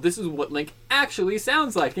 oh, this is what Link actually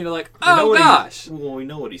sounds like. You know, like, oh gosh. Well, we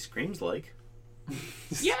know what he screams like.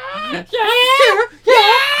 Yeah. I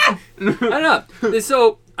don't know.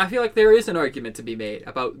 So I feel like there is an argument to be made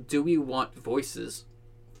about, do we want voices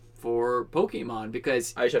for Pokemon?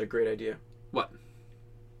 Because I just had a great idea. what?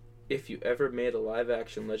 If you ever made a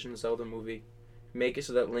live-action Legend of Zelda movie, make it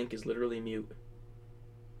so that Link is literally mute.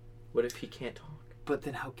 What if he can't talk? But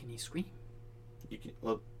then how can he scream? You can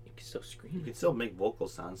He can still you scream. can still make vocal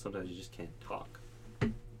sounds. Sometimes you just can't talk.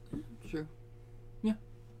 Sure.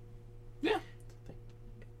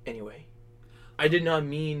 Anyway, I did not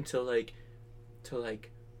mean to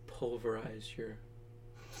pulverize your...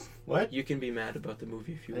 What? You can be mad about the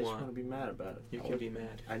movie if you I just want want. to be mad about it. You can be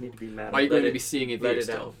mad. I need to be mad. Are you about going Let to it- be seeing it let there it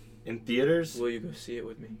still? out. In theaters, Will you go see it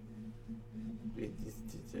with me?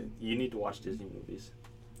 you need to watch Disney movies.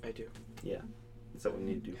 I do. That's what we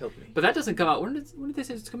need to do. Help me. But that doesn't come out. When did they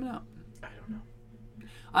say it's coming out? I don't know.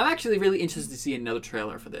 I'm actually really interested to see another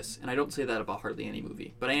trailer for this, and I don't say that about hardly any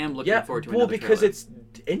movie, but I am looking forward to another because trailer. it's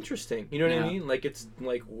interesting. You know what I Yeah. mean? Like, it's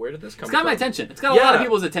like, where did this come It's from? got my attention. It's got a lot of Yeah.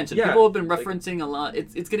 people's attention. Yeah. People have been Like- referencing a lot.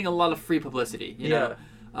 It's getting a lot of free publicity. You know?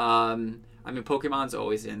 I mean, Pokemon's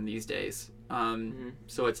always in these days.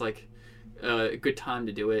 So it's like a good time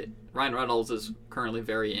to do it. Ryan Reynolds is currently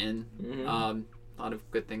very in. A lot of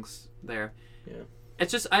good things there. Yeah.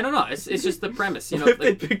 It's just, I don't know. It's just the premise. You know, What if they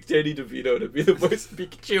like, picked Danny DeVito to be the voice of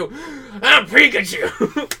Pikachu? I'm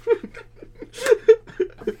Pikachu!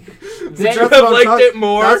 Would you That's have what I'm liked talk- it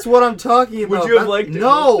more? That's what I'm talking about. Would you have liked it?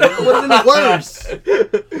 No, it would have been worse.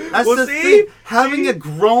 That's Well, the see? thing. Having a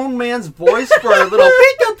grown man's voice for a little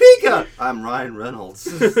Pika Pika. I'm Ryan Reynolds.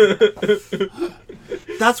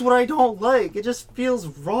 That's what I don't like. It just feels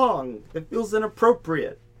wrong. It feels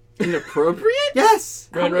inappropriate. inappropriate? Yes.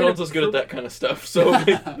 Ryan Reynolds is good at that kind of stuff, so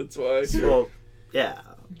that's why. Well, yeah.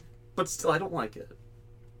 But still, I don't like it.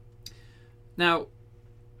 Now,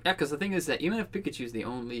 yeah, because the thing is that even if Pikachu's the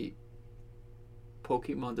only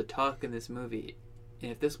Pokemon to talk in this movie,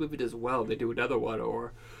 and if this movie does well, they do another one,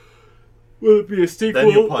 or will it be a sequel?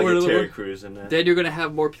 Then you'll probably or get another Terry one? Crews in it. Then you're gonna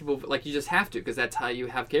have more people. Like, you just have to, because that's how you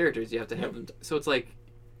have characters. You have to have them. So it's like,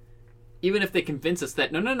 even if they convince us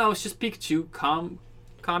that no, it's just Pikachu, calm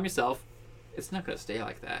yourself. It's not gonna stay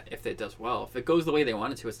like that if it does well. If it goes the way they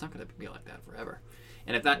want it to, it's not gonna be like that forever.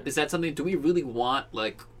 And if that is that something, do we really want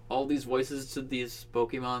like all these voices to these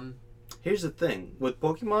Pokemon? Here's the thing. With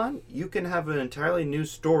Pokemon, you can have an entirely new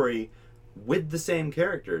story with the same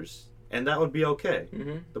characters, and that would be okay.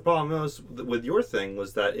 Mm-hmm. The problem was with your thing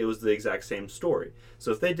was that it was the exact same story.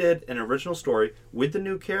 So if they did an original story with the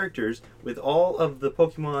new characters, with all of the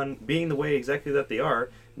Pokemon being the way exactly that they are,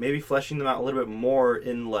 maybe fleshing them out a little bit more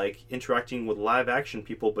in like interacting with live action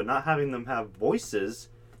people, but not having them have voices,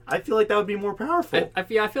 I feel like that would be more powerful. I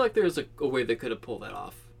feel like there's a way they could have pulled that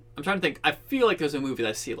off. I'm trying to think. I feel like there's a movie that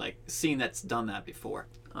I seen that's done that before.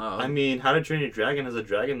 I mean, How to Train Your Dragon has a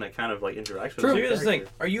dragon that kind of like interacts with So the here's the thing: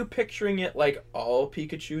 character. are you picturing it like all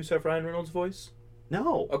Pikachu's have Ryan Reynolds' voice?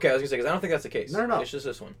 No. Okay, I was gonna say because I don't think that's the case. No. It's just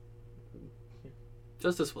this one.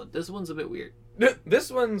 Just this one. This one's a bit weird. This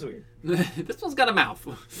one's weird. This one's got a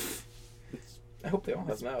mouth. I hope they all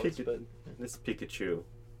have mouths, but This Pikachu,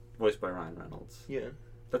 voiced by Ryan Reynolds. yeah.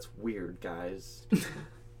 That's weird, guys.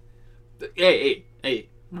 Hey,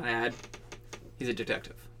 my ad. He's a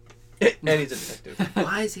detective. And he's a detective.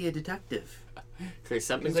 Why is he a detective? There's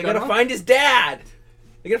something They gotta find his dad.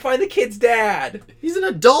 They gotta find the kid's dad. He's an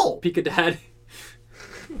adult. Pika Dad.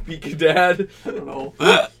 Pika dad. I don't know.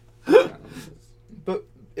 But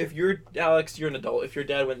if you're Alex, you're an adult. If your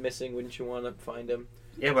dad went missing, wouldn't you want to find him?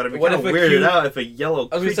 Yeah, but I'd be What kind of if a weirded cute- out if a yellow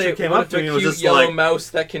I was gonna creature say, came what up if to a me and was cute just yellow like, mouse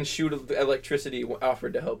that can shoot electricity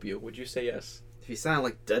offered to help you? Would you say yes? if he sounded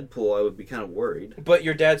like Deadpool, I would be kind of worried. But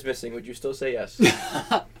your dad's missing. Would you still say yes?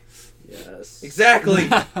 Yes. Exactly.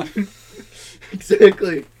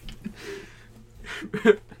 Exactly.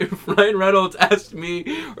 If Ryan Reynolds asked me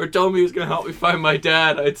or told me he was gonna help me find my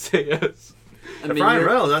dad, I'd say yes. I If mean, Ryan you're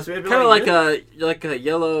Reynolds, that's maybe kind of like a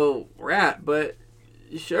yellow rat, but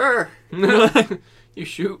sure. You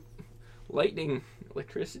shoot lightning,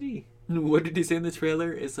 electricity. What did he say in the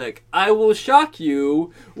trailer? It's like, I will shock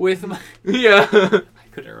you with my... Yeah.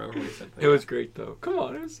 I couldn't remember what he said. It was great though. Come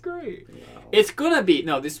on, it was great. It's gonna be...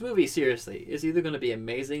 No, this movie, seriously, is either gonna be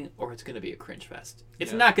amazing or it's gonna be a cringe fest.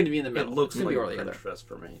 It's Yeah. not gonna be in the It middle. looks it's like gonna a be cringe together. fest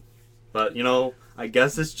for me. But, I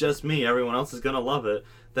guess it's just me. Everyone else is going to love it.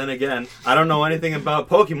 Then again, I don't know anything about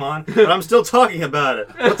Pokemon, but I'm still talking about it.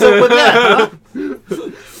 What's up with that,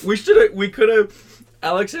 huh? We could have,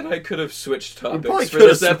 Alex and I could have switched probably topics for could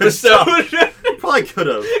this have switched episode. Probably could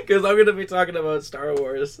have. Because I'm going to be talking about Star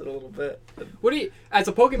Wars in a little bit. What do you... As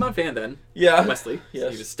a Pokemon fan, then, Yeah. Wesley,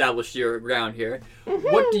 Yes. you've established your ground here.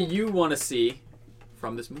 What do you want to see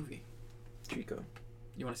from this movie? Trico.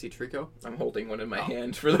 You want to see Trico? I'm holding one in my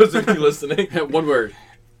hand for those of you listening. One word.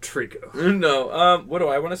 Trico. No. What do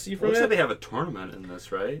I want to see from Looks it? like they have a tournament in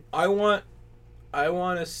this, right? I want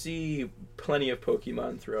to see plenty of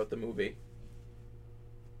Pokemon throughout the movie.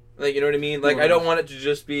 Like, you know what I mean? Like, I don't want it to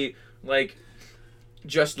just be like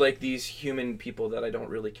just like these human people that I don't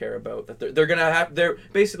really care about. That they're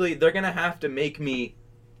gonna have to make me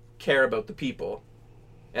care about the people,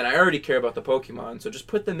 and I already care about the Pokemon. So just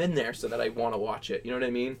put them in there so that I want to watch it. You know what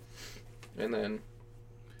I mean? And then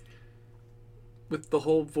With the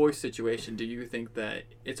whole voice situation, do you think that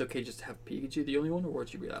it's okay just to have Pikachu the only one, or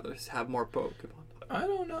would you rather just have more Pokemon? I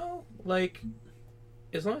don't know. Like,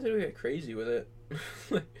 as long as they don't get crazy with it,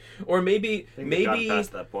 or maybe I think they've gotten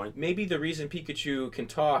past that point. maybe the reason Pikachu can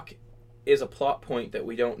talk is a plot point that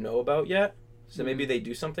we don't know about yet. So maybe they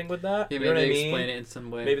do something with that. Yeah, you know maybe what I they mean? explain it in some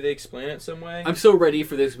way. Maybe they explain it some way. I'm so ready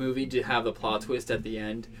for this movie to have the plot twist at the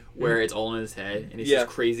end where it's all in his head and he's Yeah.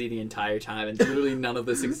 just crazy the entire time and literally none of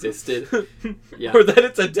this existed. Yeah. Or that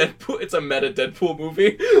it's a meta Deadpool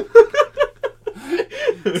movie.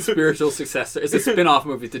 Spiritual successor. It's a spin-off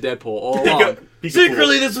movie to Deadpool all along.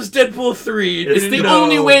 Secretly, this was Deadpool 3. It's the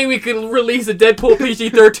only way we could release a Deadpool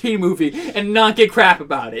PG-13 movie and not get crap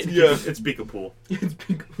about it. Yeah. It's Pikachu. It's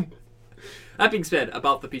Pikachu. That being said,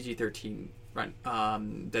 about the PG-13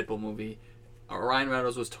 Deadpool movie, Ryan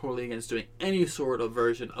Reynolds was totally against doing any sort of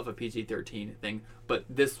version of a PG-13 thing, but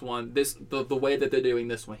this one, the way that they're doing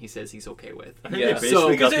this one, he says he's okay with. I think Yeah. they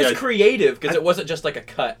basically Because got it was the creative, because it wasn't just like a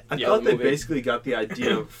cut. I Yeah, thought the they movie. basically got the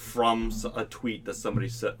idea from a tweet that somebody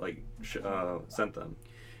sent them.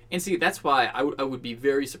 And see, that's why I would be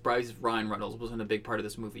very surprised if Ryan Reynolds wasn't a big part of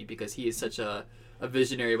this movie, because he is such a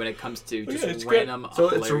visionary when it comes to just it's great. random So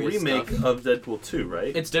it's a hilarious remake stuff. of Deadpool 2,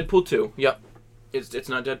 right? It's Deadpool 2. Yep. It's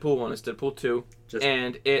not Deadpool 1, it's Deadpool 2.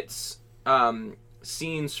 And it's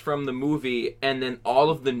scenes from the movie, and then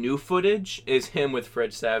all of the new footage is him with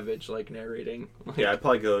Fred Savage, like, narrating. Like, Yeah, I'd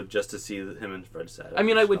probably go just to see him and Fred Savage. I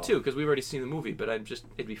mean, I would too, because we've already seen the movie, but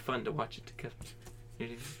it'd be fun to watch it together. You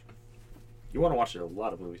know what You want to watch a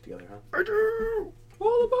lot of movies together, huh? I mean? I do!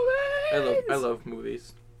 All the movies! I love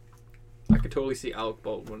movies. I could totally see Alec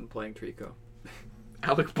Baldwin playing Trico.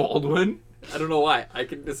 Alec Baldwin? I don't know why. I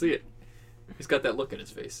can just see it. He's got that look in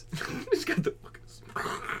his face. He's got the look.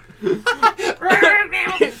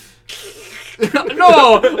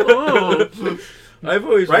 No! Oh. I've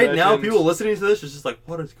always Right now, imagined- people listening to this are just like,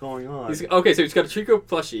 what is going on? Okay, so he's got a Trico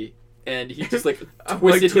plushie, and he just like I'm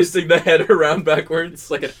twisted like twisting the head around backwards.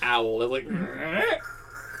 It's like an owl. They're like.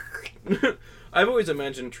 I've always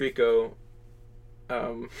imagined Trico.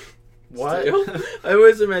 What? still. I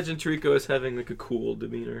always imagined Trico as having like a cool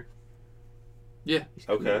demeanor. Yeah.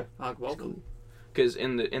 Okay. Welcome. Because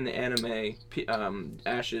in the anime,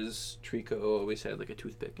 Ash's Trico always had like a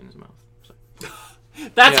toothpick in his mouth. So.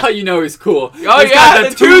 That's Yeah. how you know he's cool. Oh He's yeah, got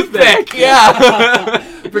the toothpick.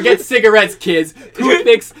 Yeah. Forget cigarettes, kids.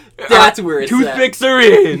 Toothpicks, that's where it's Toothpicks are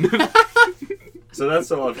in. So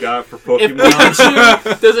that's all I've got for If Pokemon.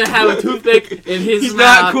 Pikachu doesn't have a toothpick in his He's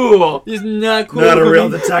mouth, not cool. He's not cool. Not a real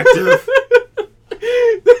detective.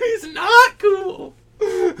 He's not cool.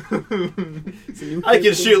 I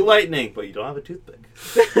can shoot lightning, but you don't have a toothpick.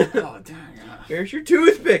 Oh, dang. Here's your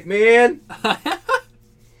toothpick, man.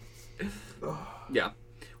 Yeah.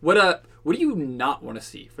 What do you not want to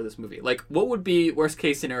see for this movie? Like, what would be worst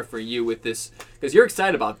case scenario for you with this? Because you're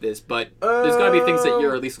excited about this, but there's got to be things that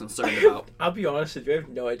you're at least concerned about. I'll be honest with you, I have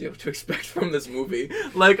no idea what to expect from this movie.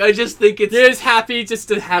 Like, I just think it's... You're just happy just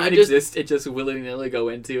to have it exist and just willy-nilly go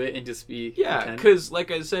into it and just be... Yeah, content. because,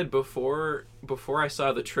 like I said, before I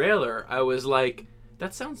saw the trailer, I was like,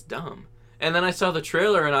 that sounds dumb. And then I saw the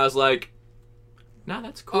trailer and I was like, nah,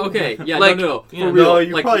 that's cool. Okay, yeah, like, no. you know, For real. No,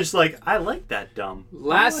 you're like, probably just like, I like that dumb.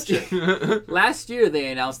 Last year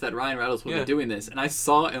they announced that Ryan Reynolds would be doing this, and I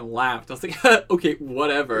saw it and laughed. I was like, okay,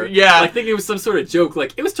 whatever. Yeah. Like, thinking it was some sort of joke.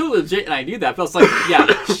 Like, it was totally legit, and I knew that. But I was like,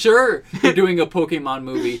 yeah, sure, you're doing a Pokemon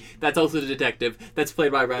movie that's also the detective that's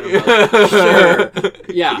played by Ryan Reynolds. Sure.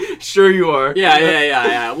 Yeah. Sure you are.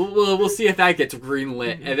 Yeah. We'll see if that gets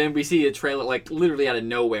greenlit. And then we see a trailer, like, literally out of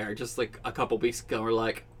nowhere, just, like, a couple weeks ago. We're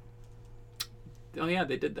like, oh, yeah,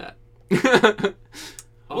 they did that.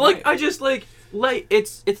 Like, I just, like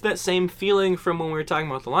it's that same feeling from when we were talking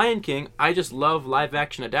about The Lion King. I just love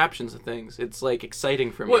live-action adaptations of things. It's, like,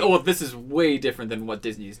 exciting for me. Well, this is way different than what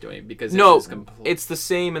Disney's doing, because it's the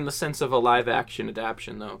same in the sense of a live-action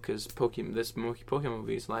adaptation, though, because this Pokemon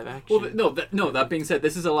movie is live-action. Well, that being said,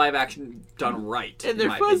 this is a live-action done right. And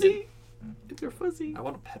they're fuzzy. They're fuzzy. I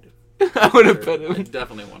want to pet him. I want to pet him. I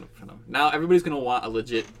definitely want to pet him. Now, everybody's going to want a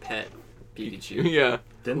legit pet Pikachu. Yeah.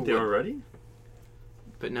 Didn't they already?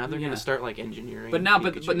 But now they're gonna start like engineering. But the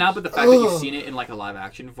fact that you've seen it in like a live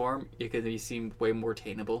action form, because you seem way more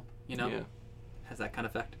attainable. You know, has that kind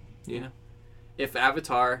of effect. Yeah. You know? If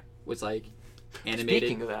Avatar was like animated,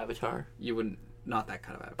 Speaking of Avatar, you wouldn't not that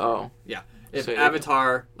kind of Avatar. Oh, yeah. If So,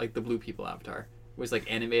 Avatar, like the Blue People Avatar, was like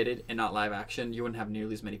animated and not live action, you wouldn't have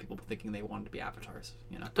nearly as many people thinking they wanted to be avatars.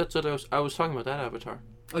 You know. that's what I was talking about. That Avatar.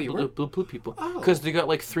 Oh, you were? Blue people. Oh. Because they got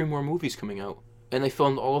like 3 more movies coming out, and they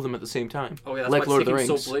filmed all of them at the same time. Oh yeah, that's like why Lord it's of the taking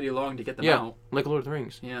Rings. so bloody long to get them out. Like Lord of the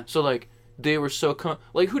Rings. Yeah. So like they were so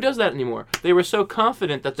like who does that anymore? They were so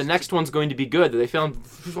confident that the next one's going to be good that they filmed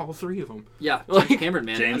all 3 of them. Yeah, Like- James Cameron,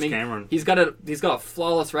 man. James Cameron. He's got a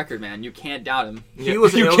flawless record, man. You can't doubt him. You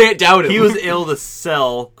can't doubt him. He was able to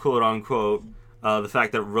sell, quote unquote, the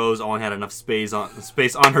fact that Rose only had enough space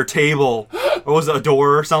on her table, or was it a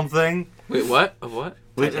door or something? Wait, what? Of what?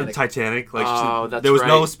 Titanic. Like that's there was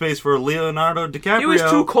no right. space for Leonardo DiCaprio. He was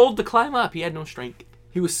too cold to climb up. He had no strength.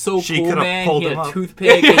 He was so She cool, could've man. pulled He had him a up.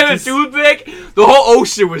 toothpick. He had a toothpick. The whole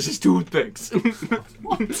ocean was his toothpicks. In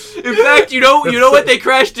fact, you know what they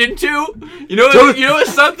crashed into? You know what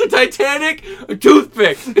sunk the Titanic? A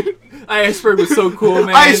toothpick. Iceberg was so cool,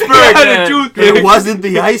 man. Iceberg had a toothpick. It wasn't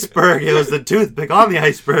the iceberg. It was the toothpick on the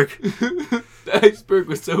iceberg. The iceberg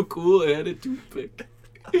was so cool it had a toothpick.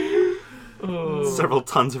 Oh. Several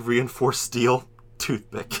tons of reinforced steel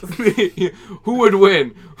toothpick. Who would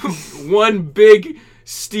win? One big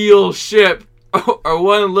steel ship or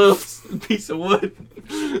one little piece of wood?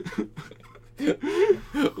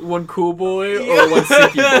 One cool boy or one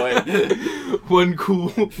sticky boy? One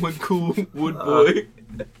cool wood boy.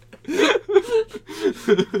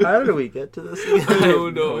 How did we get to this again? I I have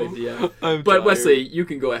don't know. no idea. I'm But tired. Wesley, you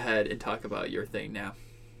can go ahead and talk about your thing now.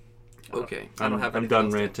 Okay. I don't have I'm anything done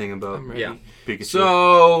else to- ranting about I'm ready. Yeah. Pikachu.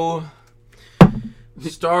 So,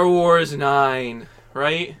 Star Wars 9,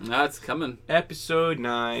 right? That's coming. Episode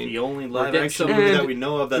 9. the only live getting action some- movie that we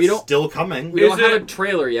know of We that's don't- still coming. We don't Is have it- a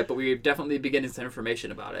trailer yet, but we're definitely beginning some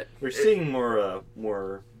information about it. We're seeing more.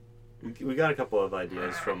 We got a couple of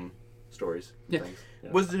ideas from stories. Yeah. Things.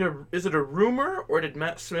 Yeah. Is it a rumor or did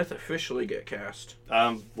Matt Smith officially get cast?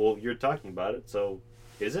 Well, you're talking about it, so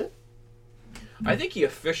is it? I think he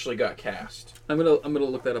officially got cast. I'm gonna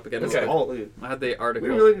look that up again. Okay. I had the article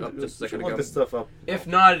We really up just a second look ago. this stuff up. If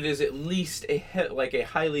not, it is at least a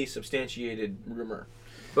highly substantiated rumor.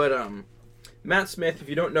 But Matt Smith, if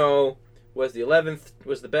you don't know, was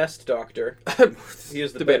the best Doctor. He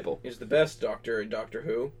is the Debatable. He's the best Doctor in Doctor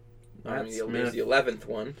Who. Matt He's Smith. the 11th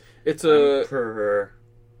one. It's a Per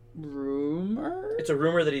rumor. It's a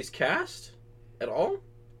rumor that he's cast at all.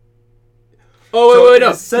 Oh wait,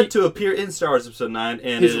 no. It's set to appear in Star Wars Episode 9,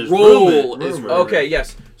 and His it is role is rumored. Okay,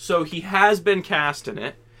 yes. So he has been cast in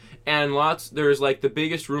it, and there's like the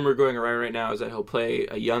biggest rumor going around right now is that he'll play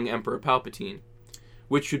a young Emperor Palpatine,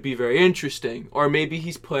 which would be very interesting. Or maybe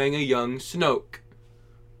he's playing a young Snoke.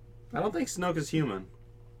 I don't think Snoke is human.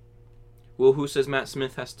 Well, who says Matt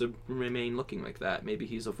Smith has to remain looking like that? Maybe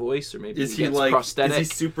he's a voice, or maybe Is he he gets like? prosthetic. Is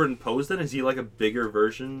he superimposed? Then is he like a bigger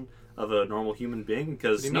version of a normal human being?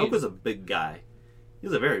 Because What do you Snoke mean? was a big guy. He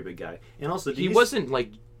was a very big guy, and also He wasn't like.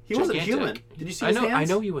 He wasn't gigantic. human. Did you see I his know. hands?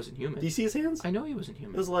 I know he wasn't human. Did you see his hands? I know he wasn't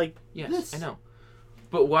human. It was like yes, this. I know.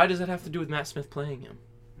 But why does that have to do with Matt Smith playing him?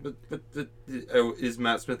 But is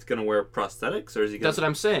Matt Smith going to wear prosthetics, or is he? That's what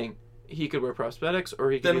I'm saying. He could wear prosthetics,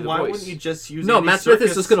 or he could be Then the why voice. wouldn't you just use? No, Andy Matt Smith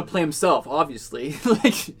is Serkis? just gonna play himself, obviously.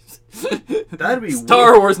 Like That'd be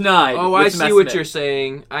Star weird. Wars 9. Oh, I with see Matt what Smith. you're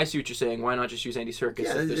saying. I see what you're saying. Why not just use Andy Serkis Yeah,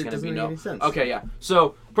 if there's it going to doesn't be make no... any sense. Okay, yeah.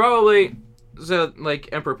 So, probably, like,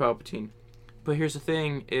 Emperor Palpatine. But here's the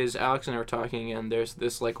thing, is Alex and I were talking, and there's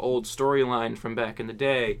this, like, old storyline from back in the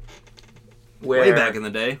day. Where, Way back in the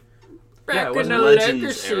day. Yeah, it wasn't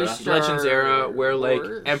Legends era. Legends era, where, like,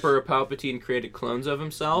 Emperor Palpatine created clones of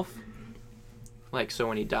himself. Like, so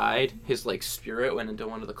when he died, his, like, spirit went into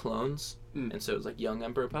one of the clones. And so it was, like, young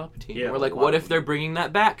Emperor Palpatine. Yeah, And we're like, a lot what of if they're bringing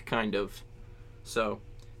that back, kind of? So,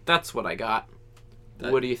 that's what I got.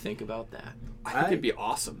 What do you think about that? I think it'd be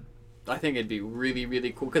awesome. I think it'd be really,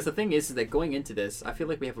 really cool. Because the thing is that going into this, I feel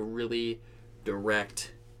like we have a really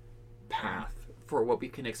direct path for what we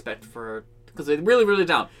can expect for... Because they're really, really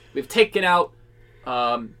down. We've taken out...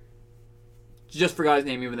 just forgot his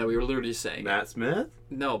name, even though we were literally just saying... Matt Smith.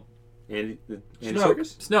 No. Andy Snoke.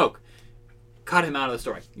 Serkis? Snoke. Cut him out of the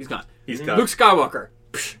story. He's gone. He's got. Luke Skywalker.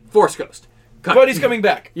 Psh, Force Ghost. Cut. But he's coming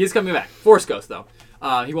back. He is coming back. Force Ghost, though.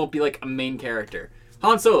 He won't be, like, a main character.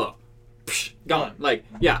 Han Solo. Psh, gone. Like,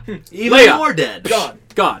 yeah. Even Leia. more dead.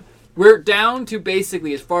 Gone. We're down to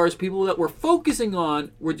basically, as far as people that we're focusing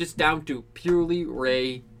on, we're just down to purely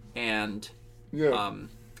Rey and...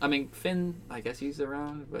 I mean, Finn, I guess he's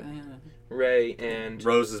around, but... Rey and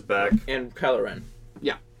Rose is back. Kylo Ren.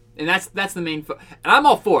 Yeah. And that's the main... and I'm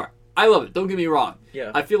all for it. I love it. Don't get me wrong.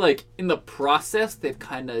 Yeah. I feel like in the process, they've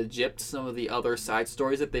kind of gypped some of the other side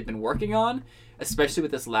stories that they've been working on, especially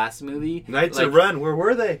with this last movie. Knights like, of Ren, where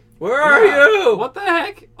were they? Where are you? What the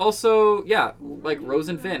heck? Also, yeah, like Rose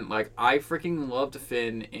and Finn. Like, I freaking loved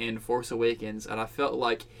Finn in Force Awakens, and I felt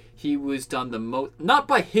like he was done the most... Not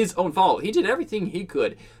by his own fault. He did everything he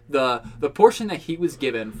could. The portion that he was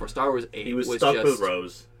given for Star Wars 8 He was was stuck just... with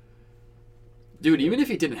Rose. Dude, even if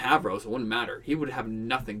he didn't have Rose, it wouldn't matter. He would have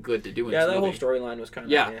nothing good to do in Yeah, this that whole movie. storyline was kind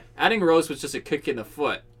of... Yeah, adding Rose was just a kick in the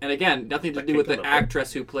foot. And again, nothing to A do with kick in the the foot.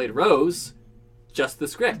 actress who played Rose, just the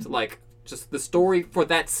script. Like, just the story for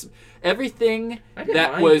that... Everything I didn't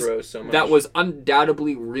that mind was Rose so much. that was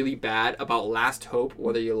undoubtedly really bad about Last Hope,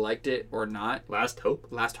 whether you liked it or not. Last Hope.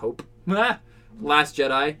 Last Hope. Last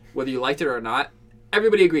Jedi, whether you liked it or not.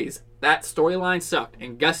 Everybody agrees. That storyline sucked.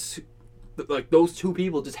 And guess... Like, those two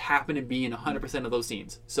people just happen to be in 100% of those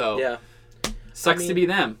scenes. So, Yeah. sucks I mean, to be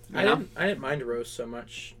them. You I know? didn't mind Rose so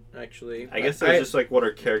much, actually. I guess that's just like what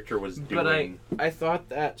her character was doing. But I thought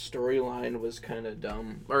that storyline was kind of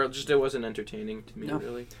dumb. Or just it wasn't entertaining to me, No.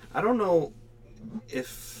 really. I don't know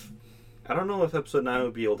if Episode 9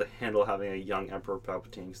 would be able to handle having a young Emperor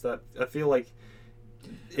Palpatine. Because that I feel like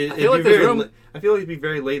it'd feel like be there's very. room- I feel like it'd be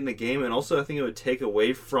very late in the game, and also I think it would take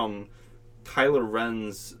away from Kylo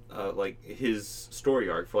Ren's like his story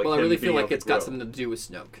arc for like. Well, I him really being feel like able to it's got grow. something to do with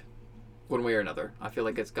Snoke, one way or another. I feel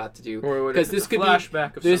like it's got to do Or would it because be this a could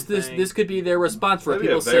flashback be of this something? could be their response for That'd be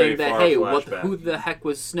people a very saying that far hey, flashback. who the heck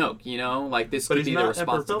was Snoke? You know, like this But could he's be their not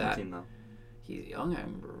Emperor response to that. Palpatine though. He's young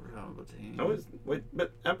Emperor Palpatine.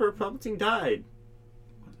 But Emperor Palpatine died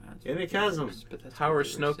in a chasm. But that's How what are they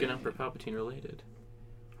were Snoke and saying. Emperor Palpatine related?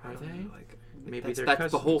 Are they? Like, Maybe that's they're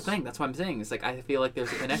the whole cousins. thing. That's what I'm saying. It's like I feel like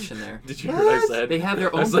there's a connection there. Did you hear what I said? They have their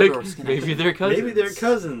I own was like, Force maybe connection. they're cousins. Maybe they're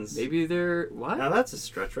cousins. Maybe they're what? Now that's a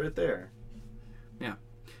stretch right there.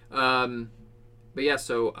 But yeah,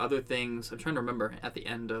 so other things, I'm trying to remember at the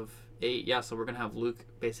end of 8, yeah, so we're going to have Luke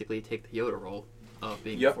basically take the Yoda role of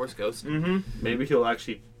being Yep. a Force Ghost. Mm-hmm. Maybe he'll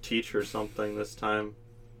actually teach her something this time,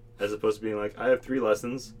 as opposed to being like, I have 3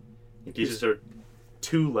 lessons. He teaches her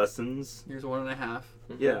 2 lessons. Here's 1.5.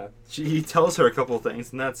 Yeah. He tells her a couple of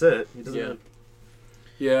things, and that's it. He doesn't. Yeah.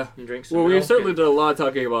 Yeah. And drink some Well, we milk certainly and- did a lot of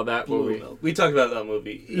talking about that Blue movie. milk. We talked about that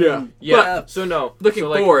movie. Yeah. Yeah. So no. looking so,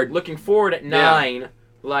 like, forward- Looking forward at Yeah. 9,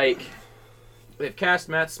 like they've cast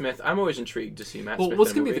Matt Smith. I'm always intrigued to see Matt Well, Smith.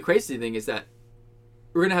 what's in a going to be movie. the crazy thing is that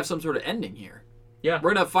we're going to have some sort of ending here. Yeah.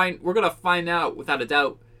 We're going to find out without a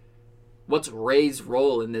doubt what's Rey's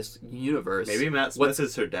role in this universe. Maybe Matt Smith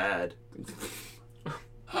is her dad.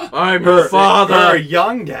 I'm your father. Her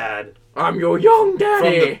young dad. I'm your young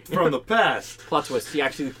daddy. From the past. Plot twist, he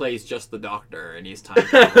actually plays just the Doctor, and he's time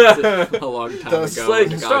a long time It's ago. like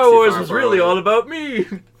in a Star galaxy Wars far, was far really away. all about me.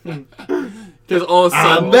 Because all of a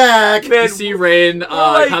sudden, I'm back. you see Rey and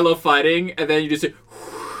Kylo fighting, and then you just say,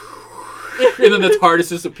 and then the TARDIS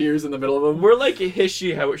just appears in the middle of them. We're like a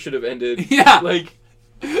Hishi how it should have ended. Yeah. Like.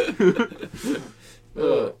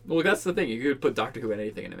 Well, that's the thing. You could put Doctor Who in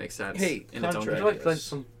anything, and it makes sense. Hey, in its own Contra, way. I'd like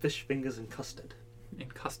some fish fingers and custard. In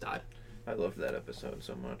custard. I loved that episode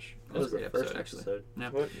so much. That was a great the episode, first actually. episode. Yeah.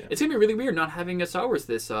 What? Yeah. It's gonna be really weird not having a Star Wars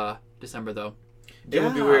this December, though. It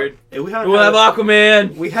would be weird. We haven't We'll have had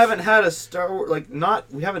Aquaman. we haven't had a Star Wars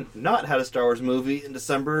we haven't not had a Star Wars movie in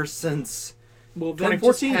December since Well, them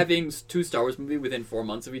just 2014. having two Star Wars movies within 4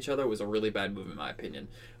 months of each other was a really bad move, in my opinion.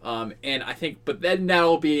 And I think, but then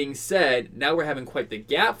now being said, now we're having quite the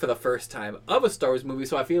gap for the first time of a Star Wars movie,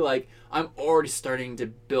 so I feel like I'm already starting to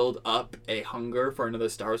build up a hunger for another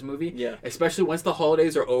Star Wars movie. Yeah. Especially once the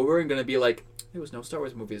holidays are over and going to be like, there was no Star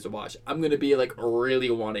Wars movies to watch. I'm going to be like really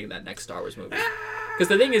wanting that next Star Wars movie. Because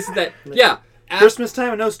the thing is that, yeah. Christmas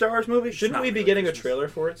time and no Star Wars movie. Shouldn't Not we be really getting a Christmas. trailer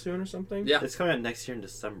for it soon or something? Yeah. It's coming out next year in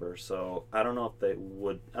December, so I don't know if they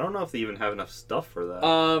would. I don't know if they even have enough stuff for that.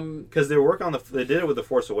 Because they were working on they did it with The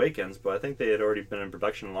Force Awakens, but I think they had already been in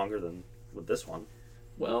production longer than with this one.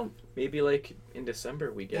 Well, Maybe like in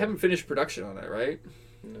December we they get. haven't finished production on it, right?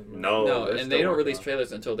 No, No, they're and still they don't working release on it.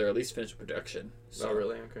 trailers until they're at least finished production. So. Oh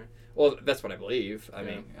really? Okay. Well, that's what I believe. I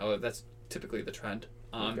Yeah. mean, that's typically the trend.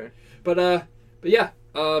 Okay. But yeah.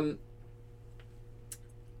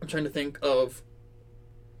 I'm trying to think of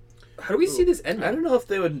how do we see this ending? I don't know if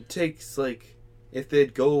they would take if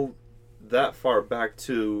they'd go that far back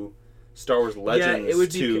to Star Wars Legends Yeah,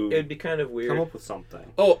 it'd to be kind of weird. come up with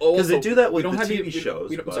something. Oh, 'Cause they also, do that with we don't the have TV we- shows,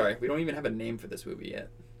 We don't, but- sorry, we don't even have a name for this movie yet.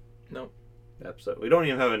 Episode. We don't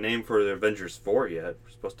even have a name for the Avengers 4 yet.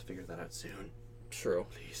 We're supposed to figure that out soon. True.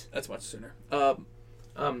 Please. That's much sooner.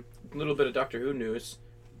 Little bit of Doctor Who news.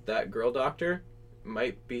 That girl doctor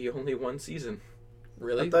might be only one season.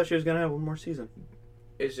 Really? I thought she was gonna have one more season.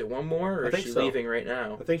 Is it one more, or I is think she so. leaving right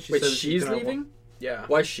now? I think she Wait, said she's gonna have leaving? one- Yeah.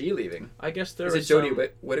 Why is she leaving? I guess there Is was it Jodie some,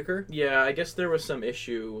 Whittaker? Yeah, I guess there was some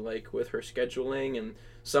issue like with her scheduling, and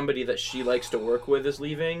somebody that she likes to work with is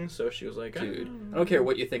leaving, so she was like, Dude, I don't care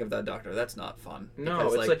what you think of that doctor. That's not fun. No,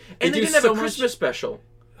 Because, it's like, they and they do didn't have so a much- Christmas special.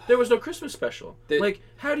 There was no Christmas special. Like,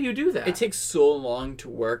 how do you do that? It takes so long to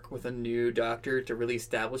work with a new doctor to really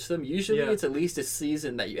establish them. Usually, Yeah. it's at least a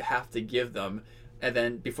season that you have to give them, and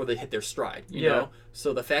then before they hit their stride. You Yeah. know.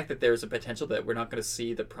 So the fact that there's a potential that we're not going to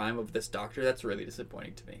see the prime of this doctor, that's really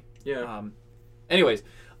disappointing to me. Yeah. Anyways,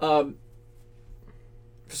 for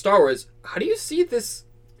Star Wars, how do you see this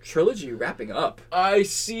trilogy wrapping up? I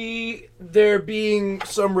see there being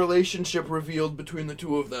some relationship revealed between the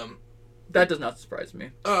two of them. That does not surprise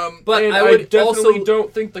me. But and I I would definitely also-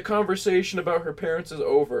 don't think the conversation about her parents is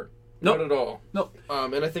over. Nope. Not at all. Nope.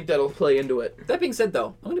 And I think that'll play into it. That being said,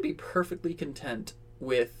 though, I'm going to be perfectly content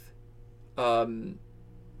with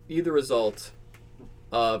either result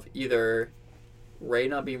of either Rey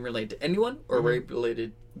not being related to anyone or Rey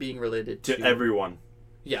being related to everyone.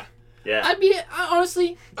 Yeah. Yeah. I'd be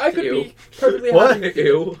honestly, I could Ew. be perfectly What? happy.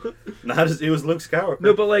 Ew. Not as it was Luke Skywalker.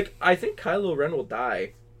 No, but like, I think Kylo Ren will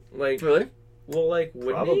die. Like, Really? well, like,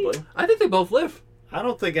 wouldn't he? Probably. I think they both live. I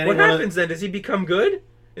don't think What anyone. happens then? Does he become good?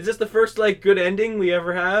 Is this the first like good ending we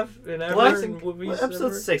ever have in ever? Well, I in think movies episode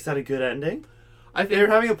ever? 6 had a good ending. I They were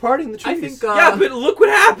think. having a party in the I trees. think. Yeah, but look what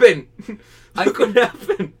happened. I Look what could-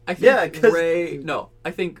 happened. I think Yeah, 'cause- Rey. No,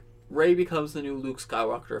 I think Rey becomes the new Luke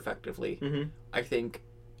Skywalker effectively. Mm-hmm. I think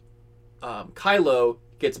Kylo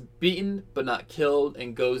gets beaten but not killed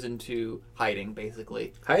and goes into hiding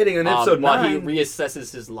basically. hiding in episode while 9. he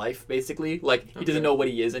reassesses his life basically, like he Okay. doesn't know what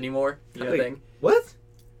he is anymore, kind of Yeah. thing. What?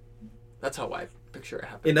 That's how I picture it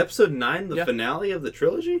happening. In episode 9, the Yeah. finale of the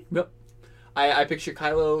trilogy? I picture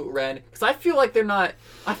Kylo Ren because I feel like they're not.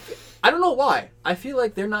 I don't know why. I feel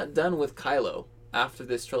like they're not done with Kylo after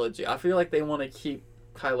this trilogy. I feel like they want to keep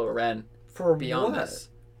Kylo Ren For beyond what? this.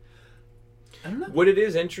 I don't know. What it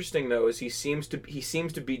is interesting though is he seems to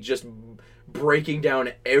be just breaking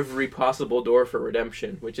down every possible door for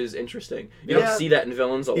redemption, which is interesting. You Yeah. don't see that in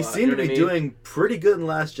villains a lot. He you seemed know to what be I mean? doing pretty good in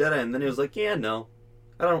Last Jedi, and then he was like, "Yeah, no,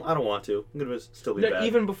 I don't want to. I'm gonna still be No, bad."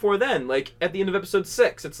 even before then, like at the end of episode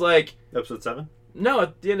 6, it's like episode 7. no,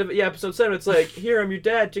 at the end of episode 7, it's like here I'm your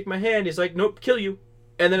dad, take my hand. He's like nope, kill you,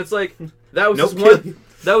 and then it's like that was Nope, his kill one. you.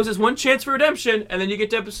 That was his one chance for redemption, and then you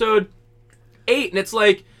get to episode 8, and it's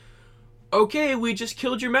like, okay, we just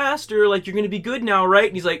killed your master. Like you're gonna be good now, right?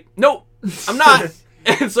 And he's like, nope, I'm not.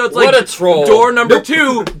 And so it's What like a troll. door number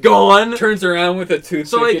 2 gone. Turns around with a toothpick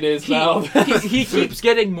So like in his he, mouth. he keeps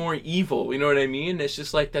getting more evil. You know what I mean? It's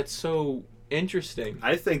just like that's so interesting.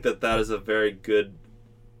 I think that is a very good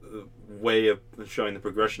way of showing the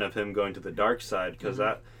progression of him going to the dark side, because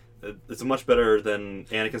it's much better than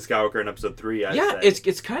Anakin Skywalker in Episode 3. I'd Yeah, say.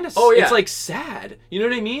 it's kind of Oh, yeah. it's like sad. You know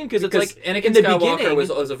what I mean? Because it's like Anakin in the Skywalker beginning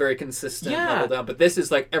was a very consistent Yeah. level down, but this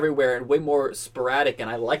is like everywhere and way more sporadic, and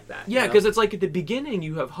I like that. Yeah, you know? because it's like at the beginning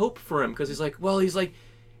you have hope for him because he's like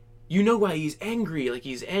you know why he's angry, like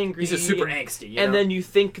he's angry. he's just super angsty. And then you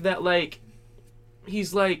think that like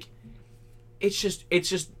he's like it's just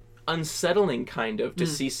unsettling kind of to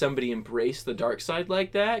see somebody embrace the dark side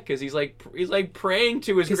like that because he's like praying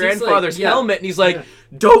to his 'Cause he's like- grandfather's yeah. helmet and he's like,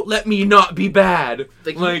 don't let me not be bad.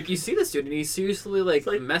 Like you see this dude and he's seriously like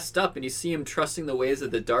messed up, and you see him trusting the ways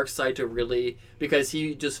of the dark side to really, because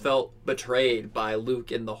he just felt betrayed by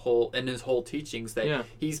Luke in his whole teachings, that Yeah.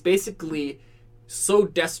 he's basically so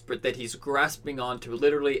desperate that he's grasping onto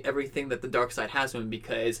literally everything that the dark side has of him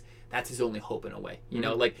because that's his only hope in a way. You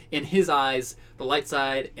know, like in his eyes, the light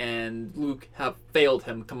side and Luke have failed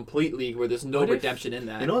him completely, where there's no What if- redemption in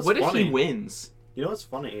that. You know what's What if funny? he wins? You know what's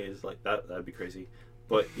funny is like that'd be crazy.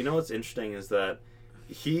 But you know what's interesting is that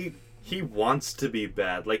he wants to be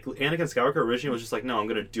bad. Like Anakin Skywalker originally was just like, no, I'm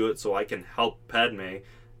gonna do it so I can help Padme.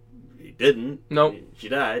 He didn't. Nope. She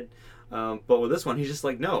died. But with this one, he's just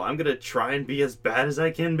like, no, I'm gonna try and be as bad as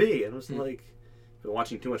I can be. And it was like, I've been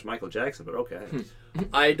watching too much Michael Jackson, but okay.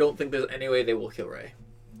 I don't think there's any way they will kill Rey.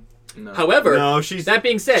 No. However, No, that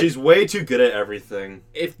being said, she's way too good at everything.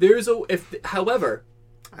 However,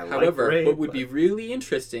 I like Rey, what would but- be really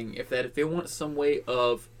interesting if they want some way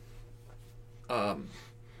of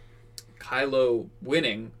Kylo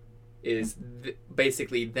winning is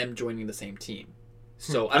basically them joining the same team.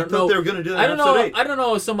 So I don't thought know. they were gonna do that I in don't know. Episode 8. I don't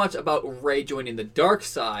know so much about Rey joining the dark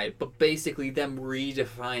side, but basically them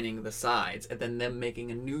redefining the sides and then them making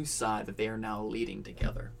a new side that they are now leading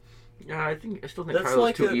together. Yeah, I still think That's Kylo's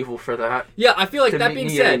like too a- evil for that. Yeah, I feel like To that meet being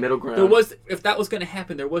me at a said, middle ground. if that was going to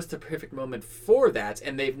happen, there was the perfect moment for that,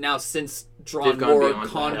 and they've now since drawn They've gone more beyond that.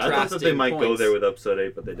 contrasting I thought that they might go points. there with Episode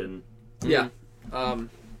 8, but they didn't. Yeah.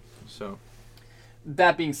 So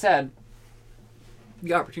That being said,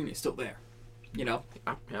 the opportunity is still there. You know,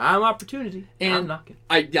 I'm opportunity. I'm and knocking.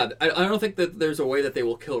 I don't think that there's a way that they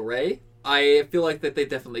will kill Rey. I feel like that they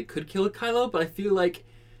definitely could kill Kylo, but I feel like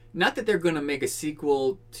not that they're going to make a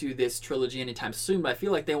sequel to this trilogy anytime soon, but I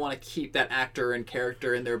feel like they want to keep that actor and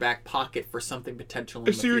character in their back pocket for something potential in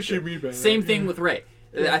the future. mean by Same thing with Rey.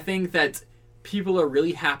 I think that people are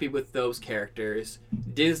really happy with those characters.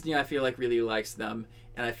 Disney, I feel like, really likes them,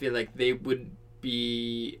 and I feel like they would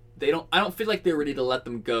be. I don't feel like they're ready to let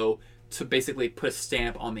them go to basically put a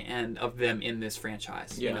stamp on the end of them in this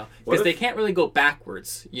franchise. Yeah. You know, What because they if- can't really go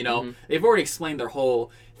backwards. You know, they've already explained their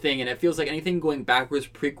whole thing, and it feels like anything going backwards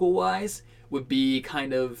prequel wise would be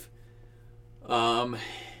kind of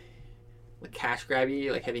like cash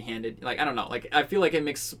grabby, like heavy handed. Like I don't know. Like I feel like it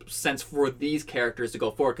makes sense for these characters to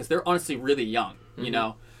go forward because they're honestly really young. You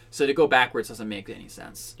know, so to go backwards doesn't make any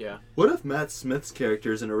sense. Yeah. What if Matt Smith's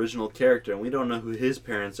character is an original character and we don't know who his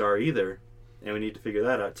parents are either? And we need to figure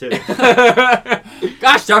that out too.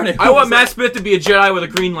 Gosh darn it! I want Matt Smith to be a Jedi with a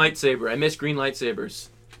green lightsaber. I miss green lightsabers.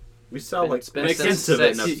 We saw like been Makes since sense. hints of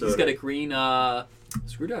it in He's episode got a 8. green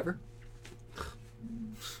screwdriver.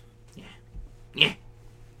 Yeah.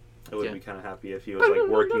 I would Yeah. be kind of happy if he was like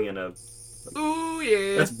working in a. Ooh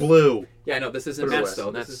yeah. That's blue. Yeah, no, this isn't Put it Matt's away.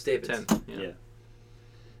 though. This is David's. 10. Yeah.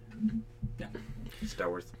 Yeah. Star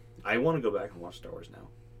Wars. I want to go back and watch Star Wars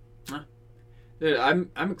now. Dude, I'm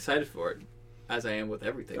excited for it, as I am with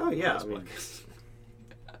everything. Oh, yeah, on this I mean, podcast.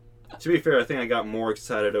 To be fair, I think I got more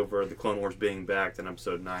excited over the Clone Wars being back than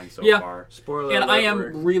Episode 9 so Yeah. far. Spoiler And alert, I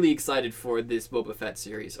am really excited for this Boba Fett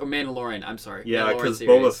series or Mandalorian. I'm sorry. Yeah, Mandalorian because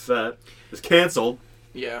series. Boba Fett is canceled.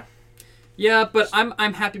 Yeah. Yeah, but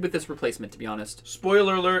I'm happy with this replacement, to be honest.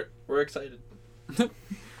 Spoiler alert. We're excited.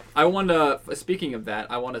 I want to. Speaking of that,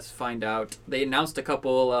 I want to find out. They announced a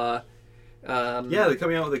couple. Yeah, they're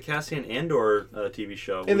coming out with a Cassian Andor TV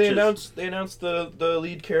show. And which they announced the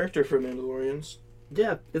lead character for Mandalorians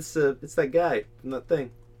Yeah, it's that guy from that thing.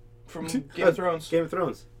 from Game of Thrones. Game of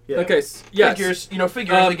Thrones. Yeah. Okay. Yes. Figures,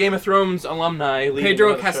 the Game of Thrones alumni. leading Pedro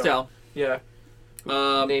another show. Pascal. Yeah.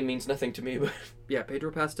 Um, Name means nothing to me, but yeah,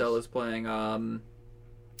 Pedro Pascal is playing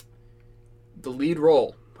the lead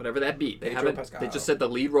role, whatever that be. They Pedro haven't. Pascal. They just said the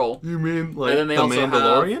lead role. You mean like And then they the also have-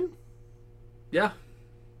 Mandalorian? Yeah.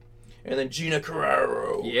 and then Gina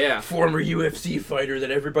Carrero, Yeah. former UFC fighter that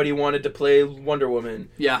everybody wanted to play Wonder Woman,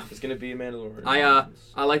 Yeah. is going to be a Mandalorian.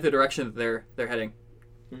 I like the direction that they're heading.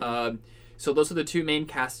 So those are the two main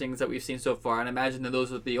castings that we've seen so far, and I imagine that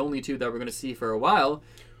those are the only two that we're going to see for a while.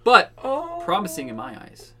 But promising in my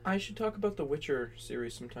eyes. I should talk about the Witcher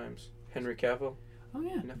series sometimes. Henry Cavill, Oh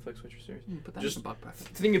yeah. Netflix Witcher series. Put that Just in the back pocket.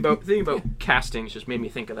 Thinking about castings just made me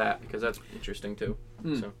think of that because that's interesting too.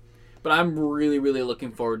 So But I'm really, really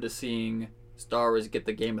looking forward to seeing Star Wars get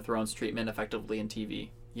the Game of Thrones treatment effectively in TV.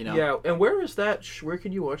 You know? Yeah, and where is that? Where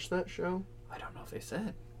can you watch that show? I don't know if they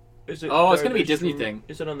said. Is it? Oh, it's are gonna be they a Disney streaming- thing.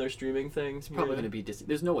 Is it on their streaming thing? It's probably going to be Disney.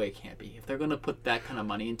 There's no way it can't be. If they're going to put that kind of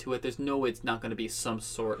money into it, there's no way it's not going to be some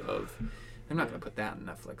sort of... They're not going to put that on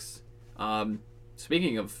Netflix.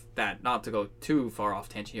 Speaking of that, not to go too far off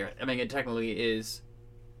tangent here, I mean, it technically is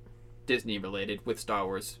Disney related with Star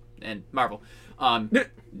Wars and Marvel.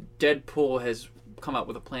 Deadpool has come out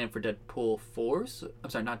with a plan for Deadpool 4's. I'm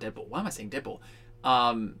sorry, not Deadpool. Why am I saying Deadpool?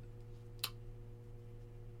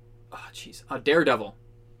 Daredevil.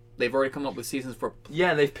 They've already come up with seasons for...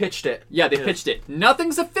 Yeah, and they've pitched it. Yeah, they pitched it.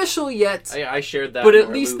 Nothing's official yet. I shared that. But in at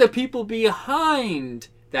our least loop. the people behind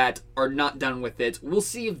that are not done with it. We'll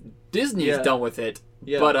see if Disney's Yeah. done with it.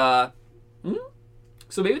 Yeah. But,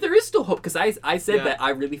 so maybe there is still hope, because I said Yeah. that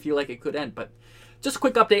I really feel like it could end. But just a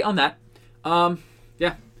quick update on that.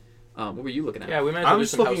 What were you looking at? Yeah, we might as well I'm do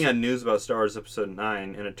just some looking house- at news about Star Wars Episode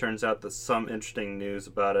 9, and it turns out that some interesting news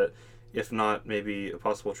about it, if not, maybe a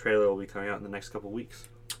possible trailer will be coming out in the next couple of weeks.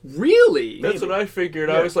 Really? That's what I figured.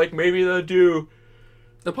 Yeah. I was like, maybe they'll do...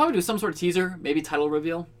 They'll probably do some sort of teaser, maybe title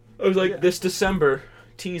reveal. I was like, this December,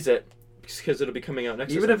 tease it. Because it'll be coming out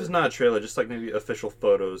next Even December. if it's not a trailer, just like maybe official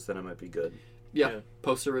photos, then it might be good. Yeah, Yeah.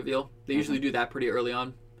 poster reveal. They usually do that pretty early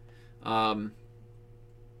on.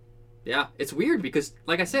 Yeah, it's weird because,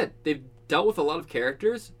 like I said, they've dealt with a lot of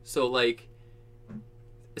characters. So, like,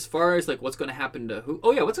 as far as like what's going to happen to who?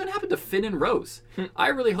 Oh yeah, what's going to happen to Finn and Rose? I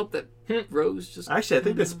really hope that Rose just. Actually, I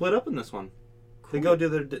think they split up in this one. They go do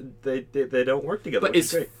their... They don't work together, But which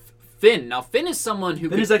it's is great. Finn. Now Finn is someone who.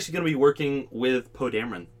 Finn is actually going to be working with Poe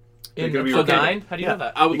Dameron. They're In gonna be Episode recording- 9? How do you know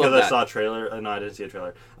that? I would because love I that. saw a trailer. No, I didn't see a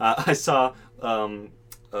trailer. I saw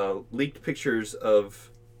leaked pictures of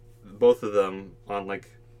both of them on like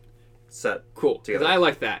set. Cool, because together. I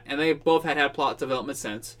like that, and they both had plot development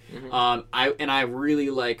sense. I really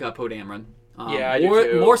like Poe Dameron. Yeah, I do more,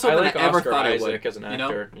 too. more so I than like I ever Oscar thought I Isaac would. as an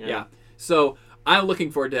actor, You know? yeah. So I'm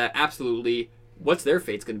looking forward to that. Absolutely. What's their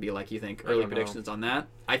fate's going to be like? You think? Early don't know. predictions on that?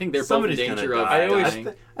 I think they're Somebody's both in gonna danger of die. dying.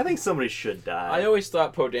 I think somebody should die. I always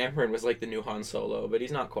thought Poe Dameron was like the new Han Solo, but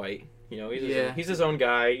he's not quite. You know, he's his own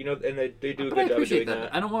guy. You know, and they do a But good I job of appreciate doing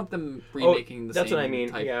that. that. I don't want them remaking the that's same what I mean.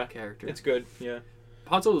 type Yeah, character. It's good. Yeah.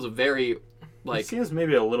 Han Solo is a very He like seems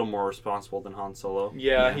maybe a little more responsible than Han Solo.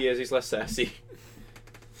 Yeah, he is. He's less sassy.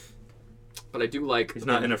 but I do like He's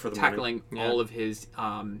not them in it for the money. tackling Yeah. all of his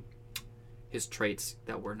traits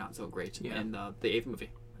that were not so great in the 8th movie.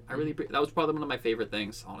 I really that was probably one of my favorite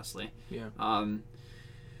things, honestly. Yeah.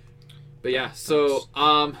 But yeah, so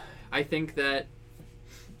I think that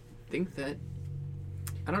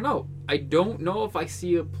I don't know. I don't know if I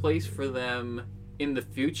see a place for them in the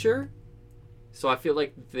future. So I feel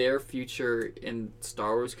like their future in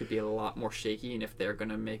Star Wars could be a lot more shaky, and if they're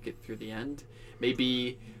gonna make it through the end,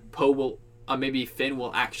 maybe maybe Finn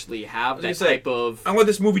will actually have that type of I want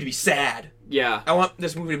this movie to be sad. yeah. I want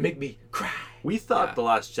this movie to make me cry. We thought Yeah. The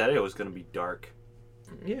Last Jedi was going to be dark.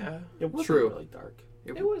 Yeah. It wasn't True. really dark.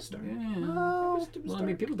 It was dark. Yeah. No. Well, I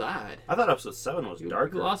mean, people died. I thought Episode 7 was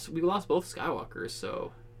darker. We lost both Skywalkers,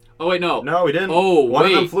 so. Oh wait, no. No, we didn't. Oh One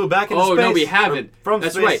wait. of them flew back into oh space. no, we haven't. From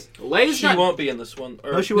That's space. right. Leia's She not. won't be in this one.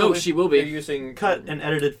 Or, No, she will. No, she will They're be. using Cut and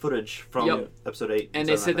edited footage from Yep. Episode 8. And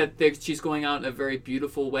they said that she's going out in a very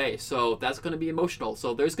beautiful way, so that's going to be emotional.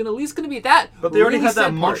 So there's at least going to be that. But they already really had that sad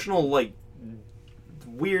part. emotional, like,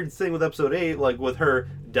 weird thing with Episode 8, like, with her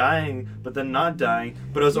dying, but then not dying.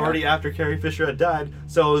 But it was already after Carrie Fisher had died,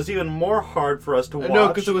 so it was even more hard for us to watch. No,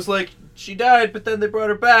 because it was like, she died, but then they brought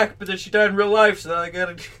her back, but then she died in real life, so now I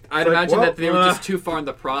gotta... I'd like, imagine well, that they were just too far in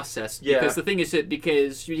the process. Yeah. Because the thing is that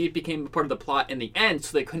because she became a part of the plot in the end,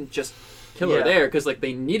 so they couldn't just kill her Yeah. there because like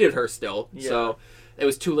they needed her still. Yeah. So it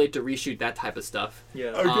was too late to reshoot that type of stuff.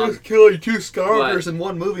 Yeah. killing two Skywalkers but- in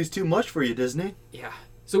one movie is too much for you, Disney. Yeah.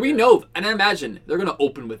 So we know, and I imagine they're going to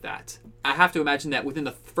open with that. I have to imagine that within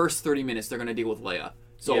the first 30 minutes, they're going to deal with Leia.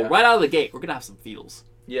 So Yeah. right out of the gate, we're going to have some feels.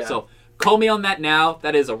 Yeah. So call me on that now.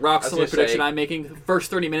 That is a rock was solid gonna prediction say- I'm making. The first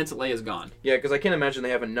 30 minutes, Leia's gone. Yeah, because I can't imagine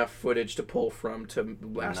they have enough footage to pull from to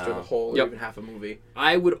last her No. the whole, Yep. or even half a movie.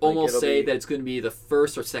 I would almost it'll say be- that it's going to be the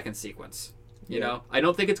first or second sequence. You Yeah. know, I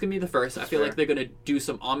don't think it's going to be the first. I feel fair. like they're going to do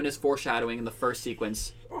some ominous foreshadowing in the first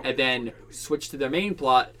sequence, and then switch to their main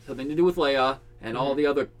plot, something to do with Leia and all the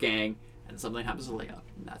other gang, and something happens to Leia.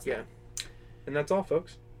 And that's Yeah. And that's all,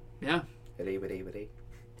 folks. it. Yeah. Hey,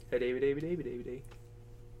 David.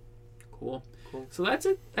 Cool. Cool. So that's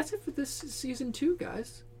it. That's it for this season 2,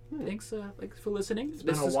 guys. Thanks for listening. It's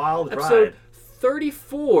been a wild episode ride.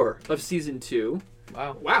 34 of season 2.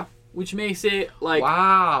 Wow. Wow. which makes it like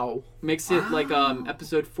Wow.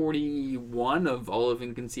 episode 41 of All of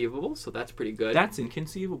Inconceivable. So that's pretty good. That's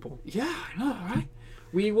inconceivable. Yeah, I know, right?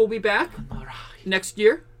 We will be back next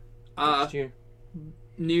year. Next year.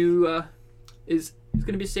 New is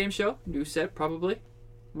going to be the same show, new set probably.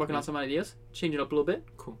 Working on some ideas, changing it up a little bit.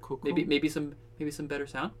 Cool. Maybe some better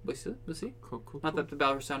sound. We'll see. Cool. Not that the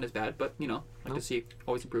better sound is bad, but like to see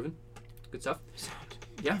always improving. Good stuff. Sound.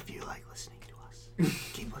 Yeah. If you like listening to us,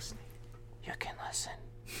 keep listening. You can listen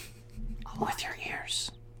with your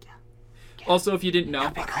ears. Also, if you didn't know,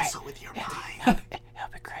 But also with your mind. It'll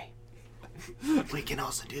be great. We can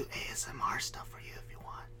also do ASMR stuff for you if you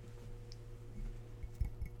want.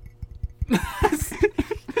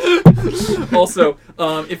 also,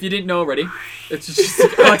 if you didn't know already, it's just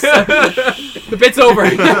the bit's over.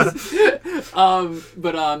 All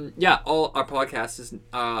our podcasts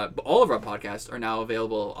all of our podcasts are now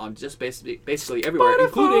available on just basically everywhere,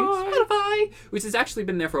 including Spotify, which has actually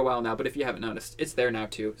been there for a while now. But if you haven't noticed, it's there now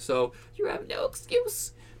too. So you have no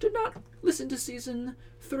excuse to not listen to season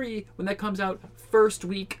 3 when that comes out first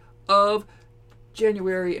week of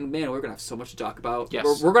January. And man, we're gonna have so much to talk about.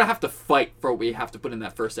 Yes. We're gonna have to fight for what we have to put in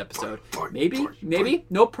that first episode. Maybe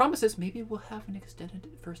no promises. Maybe we'll have an extended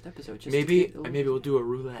first episode. Just Maybe we'll do a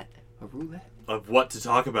roulette. a roulette. Of what to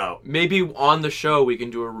talk about. Maybe on the show we can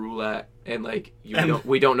do a roulette, and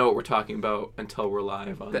we don't know what we're talking about until we're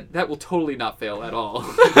live on. That will totally not fail at all.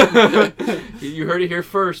 You heard it here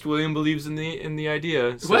first. William believes in the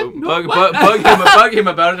idea. So What? No, bug him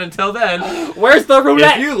about it until then. Where's the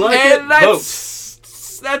roulette? If you like And it,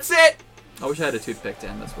 vote. that's it. I wish I had a toothpick to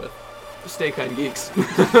end this with. Stay kind, geeks.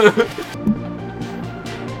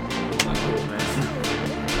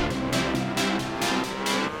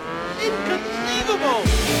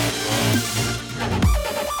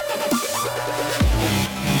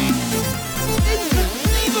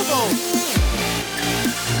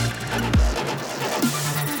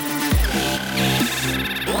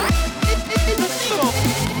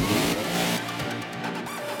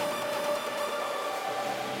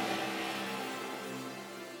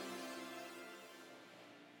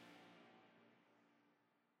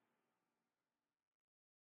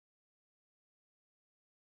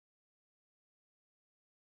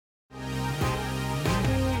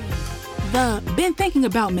 Been thinking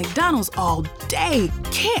about McDonald's all day.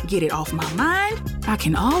 Can't get it off my mind. I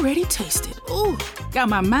can already taste it. Ooh, got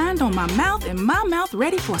my mind on my mouth and my mouth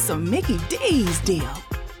ready for some Mickey D's deal.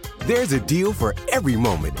 There's a deal for every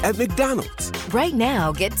moment at McDonald's. Right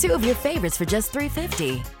now, get 2 of your favorites for just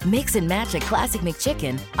 $3.50. Mix and match a classic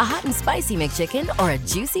McChicken, a hot and spicy McChicken, or a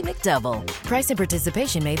juicy McDouble. Price and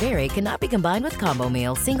participation may vary. Cannot be combined with combo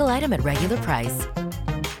meal. Single item at regular price.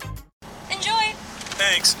 Enjoy!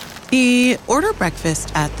 Thanks. Order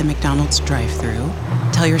breakfast at the McDonald's drive-thru.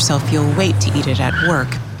 Tell yourself you'll wait to eat it at work,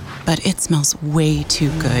 but it smells way too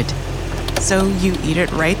good. So you eat it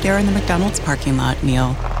right there in the McDonald's parking lot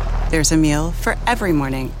meal. There's a meal for every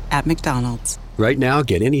morning at McDonald's. Right now,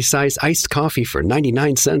 get any size iced coffee for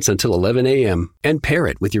 99 cents until 11 a.m. And pair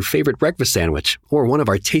it with your favorite breakfast sandwich or one of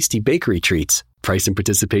our tasty bakery treats. Price and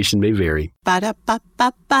participation may vary.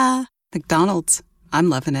 Ba-da-ba-ba-ba. McDonald's. I'm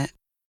loving it.